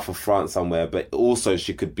the south of France somewhere, but also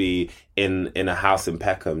she could be in a house in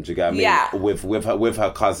Peckham. Do you get what I mean? Yeah. With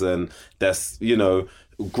her cousin that's, you know,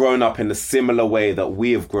 grown up in a similar way that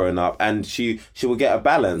we have grown up, and she will get a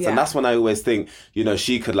balance. And that's when I always think, you know,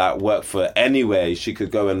 she could like work for anywhere. She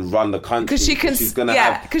could go and run the country because she can.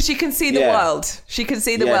 Because she can see the world. She can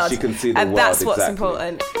see the world. She can see the world, and that's what's exactly.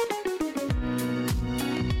 important.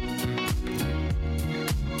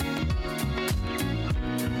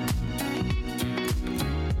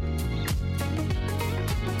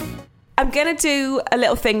 I'm going to do a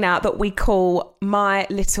little thing now that we call My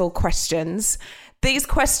Little Questions. These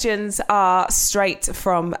questions are straight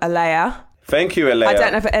from Alea. Thank you, Alea. I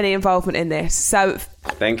don't have any involvement in this, so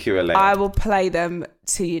thank you, Alea. I will play them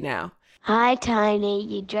to you now. Hi, Tinie.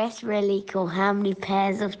 You dress really cool. How many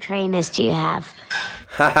pairs of trainers do you have?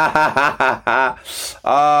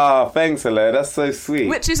 Thanks, Alea. That's so sweet.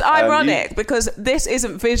 Which is ironic because this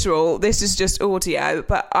isn't visual. This is just audio,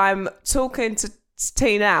 but I'm talking to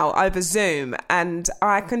Tinie now over Zoom, and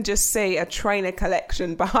I can just see a trainer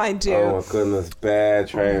collection behind you. Oh my goodness, bare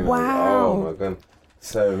trainers. Wow. Oh my goodness,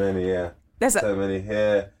 so many. Yeah, there's so many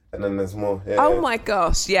here, and then there's more here. Oh my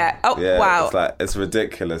gosh, yeah. Oh yeah, wow, it's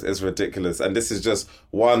ridiculous. It's ridiculous, and this is just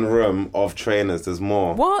one room of trainers. There's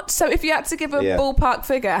more. What? So if you had to give a ballpark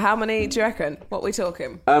figure, how many do you reckon? What are we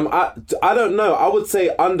talking? I don't know. I would say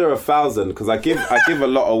under 1,000 because I give a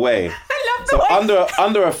lot away. So under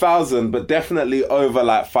 1,000, but definitely over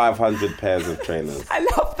like 500 pairs of trainers. I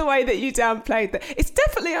love the way that you downplayed that. It's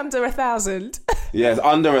definitely under 1,000. Yes,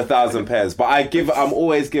 under 1,000 pairs. But I'm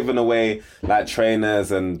always giving away like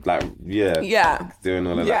trainers and like doing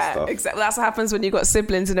all of that stuff. Exactly. That's what happens when you've got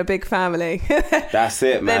siblings in a big family. That's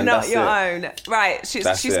it, man. They're not your own. Right. She's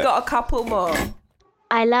got a couple more.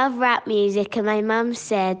 I love rap music, and my mum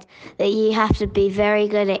said that you have to be very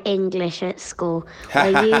good at English at school.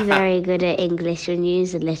 Were you very good at English when you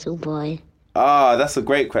was a little boy? That's a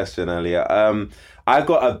great question, Alia. I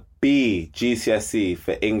got a B GCSE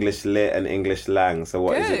for English Lit and English Lang. So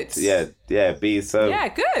what is it? Yeah, B. So yeah,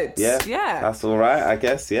 good. Yeah. That's all right, I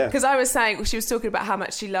guess. Yeah. Because I was saying, she was talking about how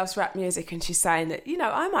much she loves rap music, and she's saying that, you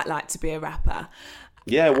know, I might like to be a rapper.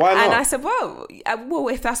 Yeah, why not? And I said, well,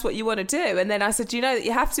 if that's what you want to do. And then I said, you know, that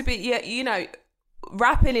you have to be, you know,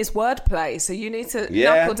 rapping is wordplay, so you need to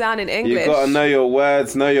knuckle down in English. You got to know your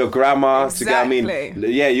words, know your grammar. Exactly. To get, I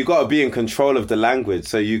mean, yeah, you got to be in control of the language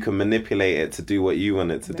so you can manipulate it to do what you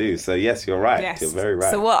want it to do. So yes, you're right. Yes. You're very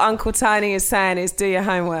right. So what Uncle Tinie is saying is do your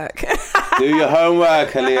homework. Do your homework,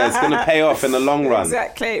 Aaliyah. It's going to pay off in the long run.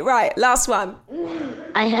 Exactly. Right, last one.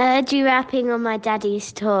 I heard you rapping on my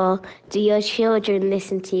daddy's tour. Do your children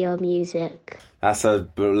listen to your music? That's a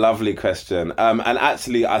lovely question. And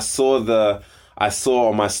actually, I saw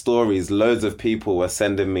on my stories, loads of people were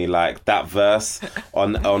sending me like that verse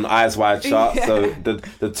on Eyes Wide Shut. Yeah. So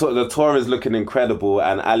the tour is looking incredible,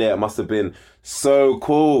 and Alia, it must have been so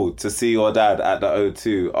cool to see your dad at the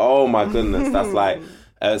O2. Oh my goodness, that's like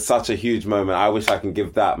such a huge moment. I wish I can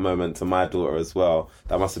give that moment to my daughter as well.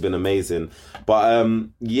 That must have been amazing. But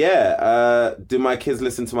do my kids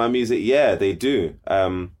listen to my music? Yeah, they do.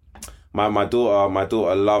 My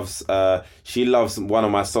daughter loves she loves one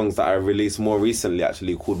of my songs that I released more recently,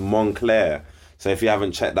 actually, called Montclair. So if you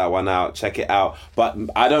haven't checked that one out, check it out. But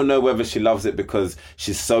I don't know whether she loves it because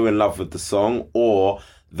she's so in love with the song, or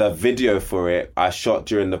the video for it I shot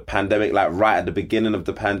during the pandemic, like right at the beginning of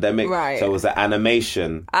the pandemic. Right. So it was an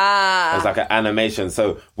animation. It was like an animation.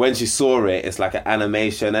 So when she saw it, it's like an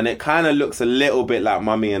animation, and it kind of looks a little bit like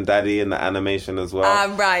Mummy and Daddy in the animation as well.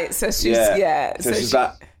 Right. So she's So she's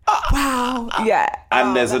like, wow. Yeah.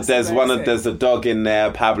 And there's a dog in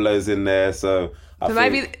there, Pablo's in there, so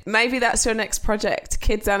maybe that's your next project,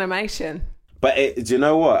 kids animation. But do you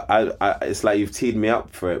know what? It's like you've teed me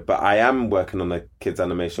up for it. But I am working on a kids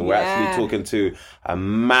animation. We're actually talking to a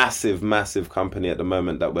massive, massive company at the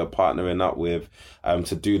moment that we're partnering up with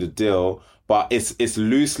to do the deal. But it's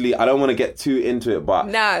loosely, I don't want to get too into it,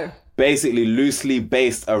 but basically loosely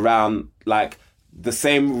based around like the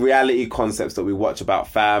same reality concepts that we watch about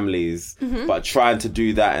families, but trying to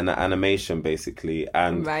do that in an animation, basically.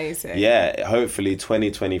 And amazing. Yeah, hopefully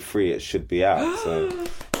 2023 it should be out. So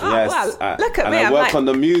yes, wow. Look at and me. I work on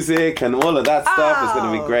the music and all of that stuff. It's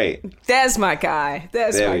going to be great. There's my guy.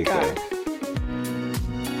 There my guy. Go.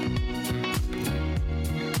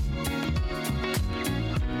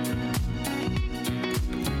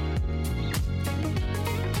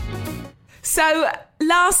 So,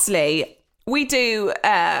 lastly, we do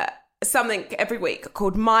something every week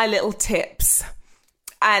called My Little Tips.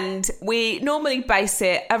 And we normally base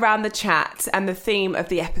it around the chat and the theme of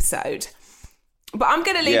the episode. But I'm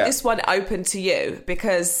going to leave this one open to you,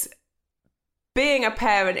 because being a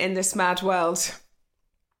parent in this mad world,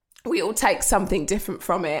 we all take something different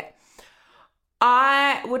from it.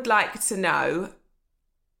 I would like to know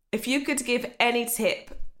if you could give any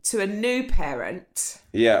tip to a new parent.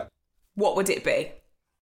 Yeah. What would it be?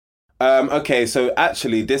 Okay, so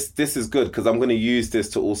actually this is good, because I'm going to use this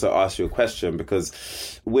to also ask you a question,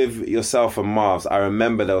 because with yourself and Marv's, I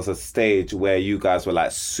remember there was a stage where you guys were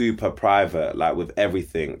like super private, like with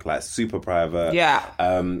everything, like super private. Yeah.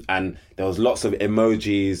 And there was lots of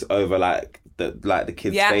emojis over like the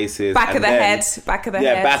kids' faces. Back of the head. Back of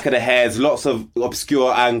the heads, lots of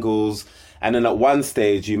obscure angles. And then at one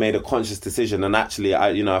stage, you made a conscious decision. And actually,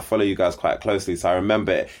 I follow you guys quite closely. So I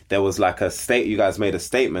remember there was like you guys made a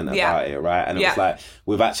statement about it, right? And it was like,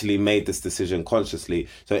 we've actually made this decision consciously.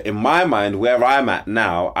 So in my mind, where I'm at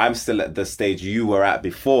now, I'm still at the stage you were at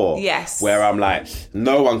before. Yes. Where I'm like,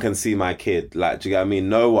 no one can see my kid. Like, do you get what I mean?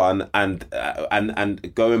 No one. And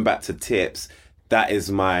going back to tips, that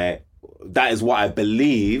is what I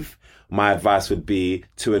believe my advice would be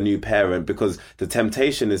to a new parent, because the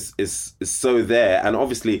temptation is so there. And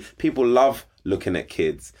obviously people love looking at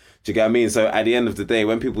kids. Do you get what I mean? So at the end of the day,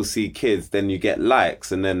 when people see kids, then you get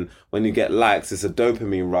likes. And then when you get likes, it's a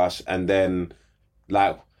dopamine rush. And then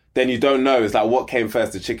then you don't know. It's like, what came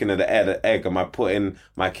first, the chicken or the egg? Am I putting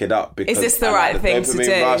my kid up because is this the right thing to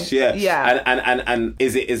do? Rush? Yeah. And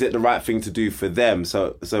is it the right thing to do for them?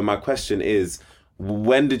 So my question is,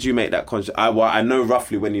 when did you make that conscious? I know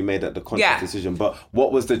roughly when you made the conscious decision, but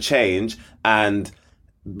what was the change, and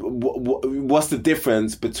what's the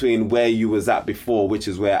difference between where you was at before, which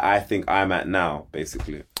is where I think I'm at now,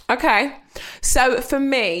 basically? Okay, so for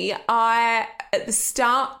me, at the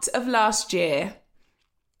start of last year,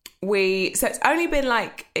 so it's only been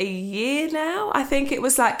like a year now. I think it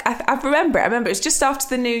was like I remember it was just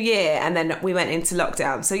after the new year, and then we went into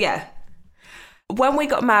lockdown. So yeah, when we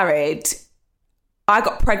got married, I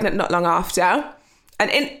got pregnant not long after,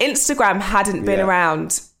 and Instagram hadn't been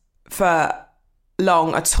around for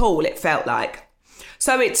long at all, it felt like.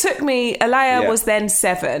 So it took me, Alea was then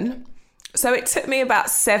 7, so it took me about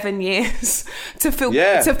 7 years to feel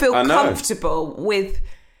comfortable with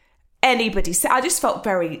anybody. So I just felt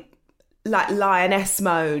very like lioness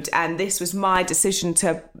mode, and this was my decision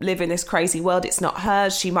to live in this crazy world. It's not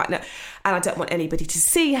hers. She might not, and I don't want anybody to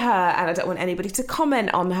see her, and I don't want anybody to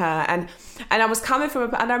comment on her. And I was coming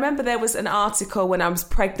from, and I remember there was an article when I was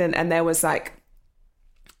pregnant, and there was like,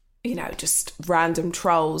 just random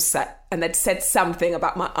trolls and they'd said something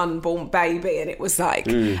about my unborn baby, and it was like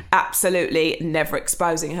absolutely never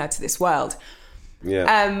exposing her to this world.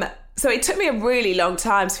 Yeah. So it took me a really long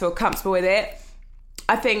time to feel comfortable with it.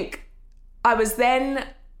 I think I was then,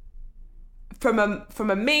 from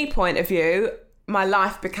a me point of view, my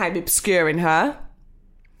life became obscure in her.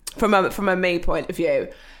 From a me point of view,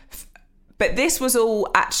 but this was all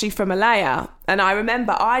actually from Alea. And I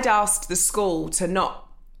remember I'd asked the school to not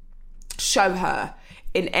show her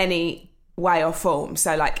in any way or form.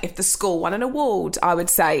 So, like, if the school won an award, I would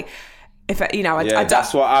say,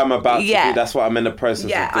 that's what I'm about to do. That's what I'm in the process of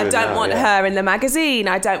doing. I don't want her in the magazine.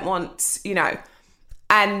 I don't want,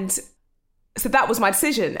 and. So that was my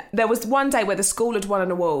decision. There was one day where the school had won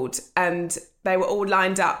an award, and they were all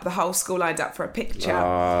lined up, the whole school lined up for a picture.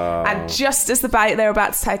 Oh. And just as they were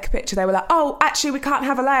about to take a picture, they were like, oh, actually, we can't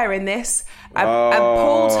have Alea in this. And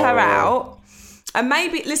pulled her out. And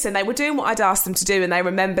maybe, listen, they were doing what I'd asked them to do, and they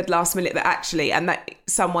remembered last minute that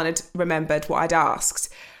someone had remembered what I'd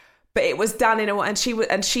asked. But it was done in a way,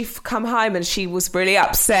 and she come home and she was really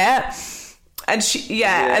upset. And she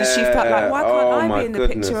and she felt like, why can't I be in the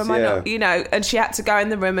picture? Am I not, and she had to go in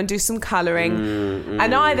the room and do some colouring.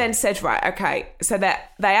 And I then said, right, okay. So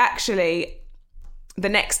that they actually, the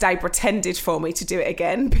next day, pretended for me to do it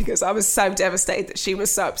again, because I was so devastated that she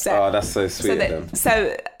was so upset. Oh, that's so sweet of them.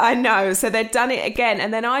 So I know. So they'd done it again.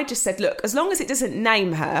 And then I just said, look, as long as it doesn't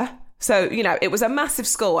name her. So, it was a massive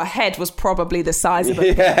school. Her head was probably the size of a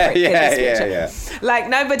pinprick in this picture. Yeah. Like,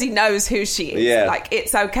 nobody knows who she is. Yeah. Like,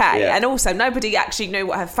 it's okay. Yeah. And also, nobody actually knew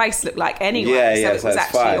what her face looked like anyway. So it was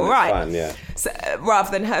actually fine. All right. Fine, yeah. So, rather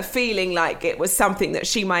than her feeling like it was something that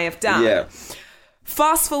she may have done. Yeah.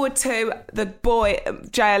 Fast forward to the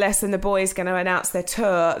JLS and the boys going to announce their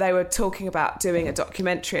tour. They were talking about doing a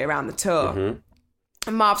documentary around the tour. Mm-hmm.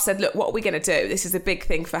 And Marv said, look, what are we going to do? This is a big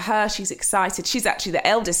thing for her. She's excited. She's actually the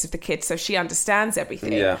eldest of the kids, so she understands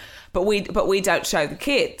everything. Yeah. But we don't show the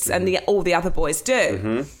kids, and all the other boys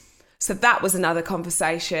do. So that was another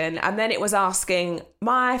conversation. And then it was asking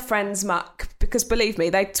my friends, because believe me,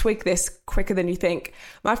 they twig this quicker than you think.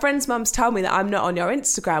 My friends' mums told me that I'm not on your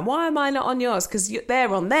Instagram. Why am I not on yours? Because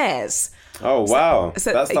they're on theirs. Oh, wow.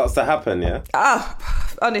 So that starts to happen, yeah? Oh,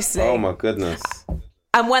 honestly. Oh, my goodness.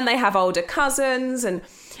 And when they have older cousins, and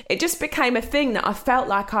it just became a thing that I felt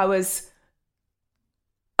like I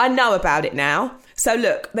know about it now. So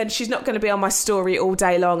look, then she's not going to be on my story all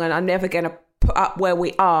day long, and I'm never going to put up where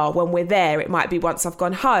we are when we're there. It might be once I've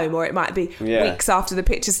gone home, or it might be weeks after the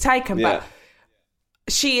picture's taken. Yeah. But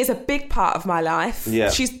she is a big part of my life. Yeah.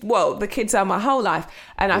 The kids are my whole life.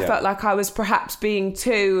 And I felt like I was perhaps being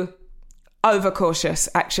too overcautious,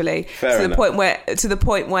 actually. To the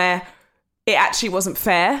point where it actually wasn't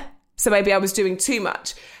fair. So maybe I was doing too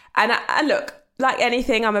much. And look, like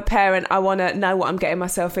anything, I'm a parent. I want to know what I'm getting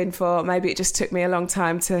myself in for. Maybe it just took me a long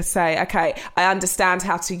time to say, okay, I understand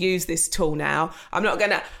how to use this tool now. I'm not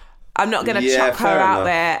gonna chuck her out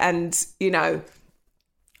there, and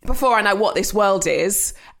before I know what this world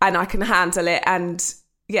is and I can handle it. And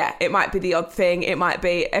yeah, it might be the odd thing. It might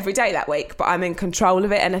be every day that week, but I'm in control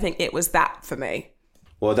of it. And I think it was that for me.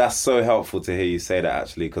 Well, that's so helpful to hear you say that,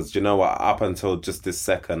 actually, because you know what? Up until just this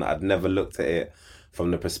second, I'd never looked at it from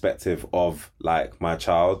the perspective of like my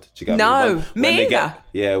child. Do you get me either.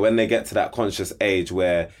 When they get to that conscious age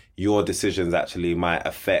where your decisions actually might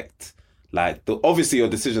affect, obviously your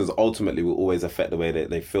decisions ultimately will always affect the way that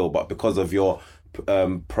they feel, but because of your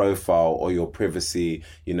profile or your privacy,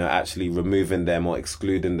 actually removing them or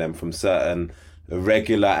excluding them from certain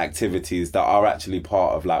regular activities that are actually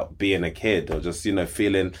part of like being a kid, or just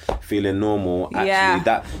feeling normal,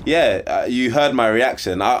 actually you heard my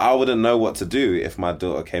reaction. I wouldn't know what to do if my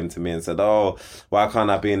daughter came to me and said, oh, why can't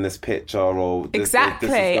I be in this picture, or this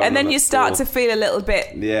and then you start to feel a little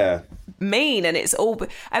bit mean, and it's all.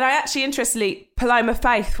 And I actually, interestingly, Paloma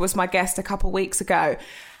Faith was my guest a couple of weeks ago,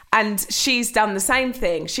 and she's done the same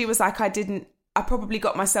thing. She was like, I probably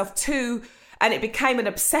got myself too. And it became an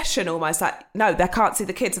obsession almost, like, no, they can't see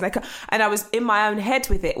the kids. And I was in my own head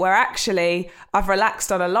with it, where actually I've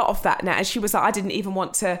relaxed on a lot of that now. And she was like, I didn't even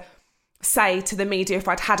want to say to the media if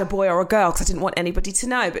I'd had a boy or a girl, because I didn't want anybody to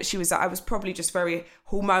know. But she was like, I was probably just very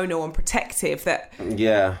hormonal and protective. But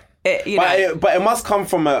it must come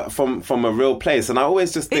from a real place. And I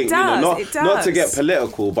always just think, not to get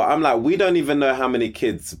political, but I'm like, we don't even know how many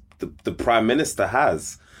kids the Prime Minister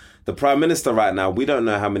has. The Prime Minister right now, we don't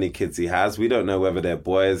know how many kids he has. We don't know whether they're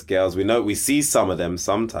boys, girls. We see some of them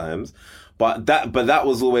sometimes. But that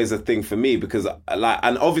was always a thing for me, because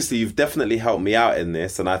and obviously you've definitely helped me out in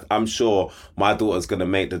this, and I'm sure my daughter's going to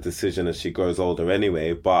make the decision as she grows older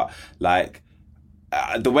anyway. But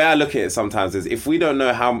the way I look at it sometimes is, if we don't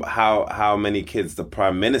know how many kids the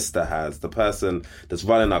Prime Minister has, the person that's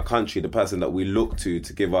running our country, the person that we look to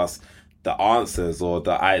give us the answers or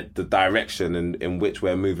the direction in which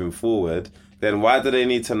we're moving forward, then why do they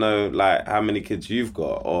need to know how many kids you've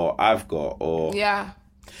got or I've got or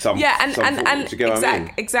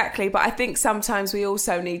exactly. But I think sometimes we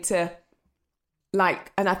also need to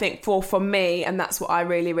and I think for me, and that's what I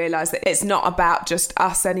really realised, that it's not about just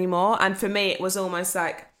us anymore. And for me, it was almost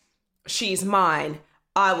like, she's mine.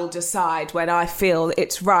 I will decide when I feel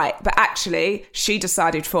it's right. But actually, she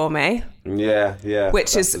decided for me. Yeah.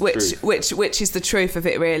 Which is the truth of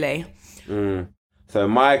it, really. So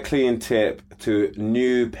my clean tip to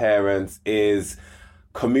new parents is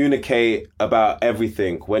communicate about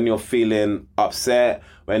everything. When you're feeling upset,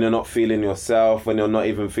 when you're not feeling yourself, when you're not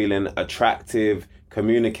even feeling attractive,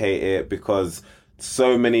 communicate it, because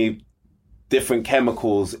so many different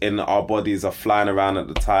chemicals in our bodies are flying around at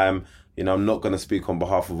the time. I'm not going to speak on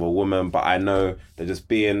behalf of a woman, but I know that just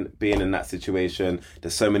being in that situation,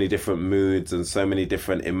 there's so many different moods and so many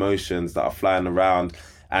different emotions that are flying around.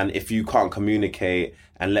 And if you can't communicate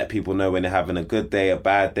and let people know when you're having a good day, a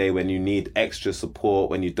bad day, when you need extra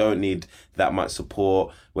support, when you don't need that much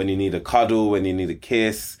support, when you need a cuddle, when you need a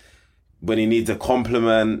kiss, when you need a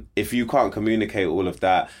compliment, if you can't communicate all of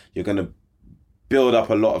that, you're going to build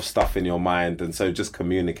up a lot of stuff in your mind. And so just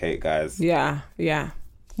communicate, guys. Yeah.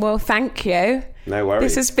 Well, thank you. No worries.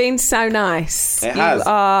 This has been so nice. It has. You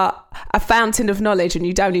are a fountain of knowledge, and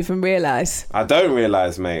you don't even realise. I don't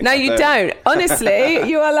realise, mate. No, you don't. Honestly,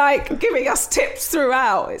 you are giving us tips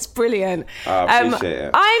throughout. It's brilliant. I appreciate it.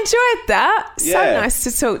 I enjoyed that. So nice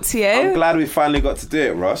to talk to you. I'm glad we finally got to do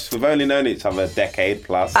it, Rosh. We've only known each other a decade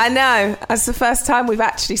plus. I know. That's the first time we've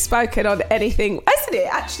actually spoken on anything, isn't it?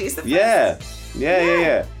 Actually, it's the first.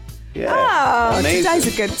 Yeah. Oh, amazing. Today's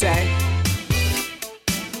a good day.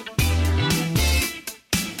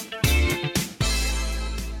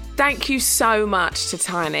 Thank you so much to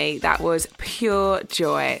Tinie. That was pure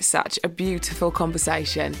joy. Such a beautiful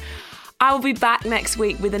conversation. I will be back next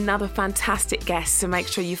week with another fantastic guest, so make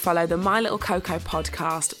sure you follow the My Little Coco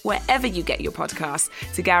podcast wherever you get your podcasts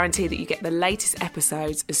to guarantee that you get the latest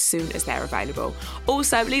episodes as soon as they're available.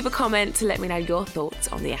 Also, leave a comment to let me know your thoughts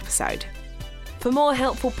on the episode. For more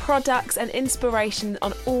helpful products and inspiration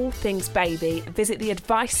on all things baby, visit the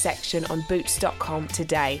advice section on boots.com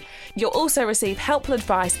today. You'll also receive helpful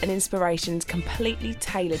advice and inspirations completely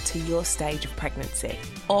tailored to your stage of pregnancy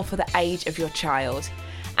or for the age of your child.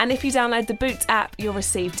 And if you download the Boots app, you'll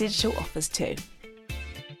receive digital offers too.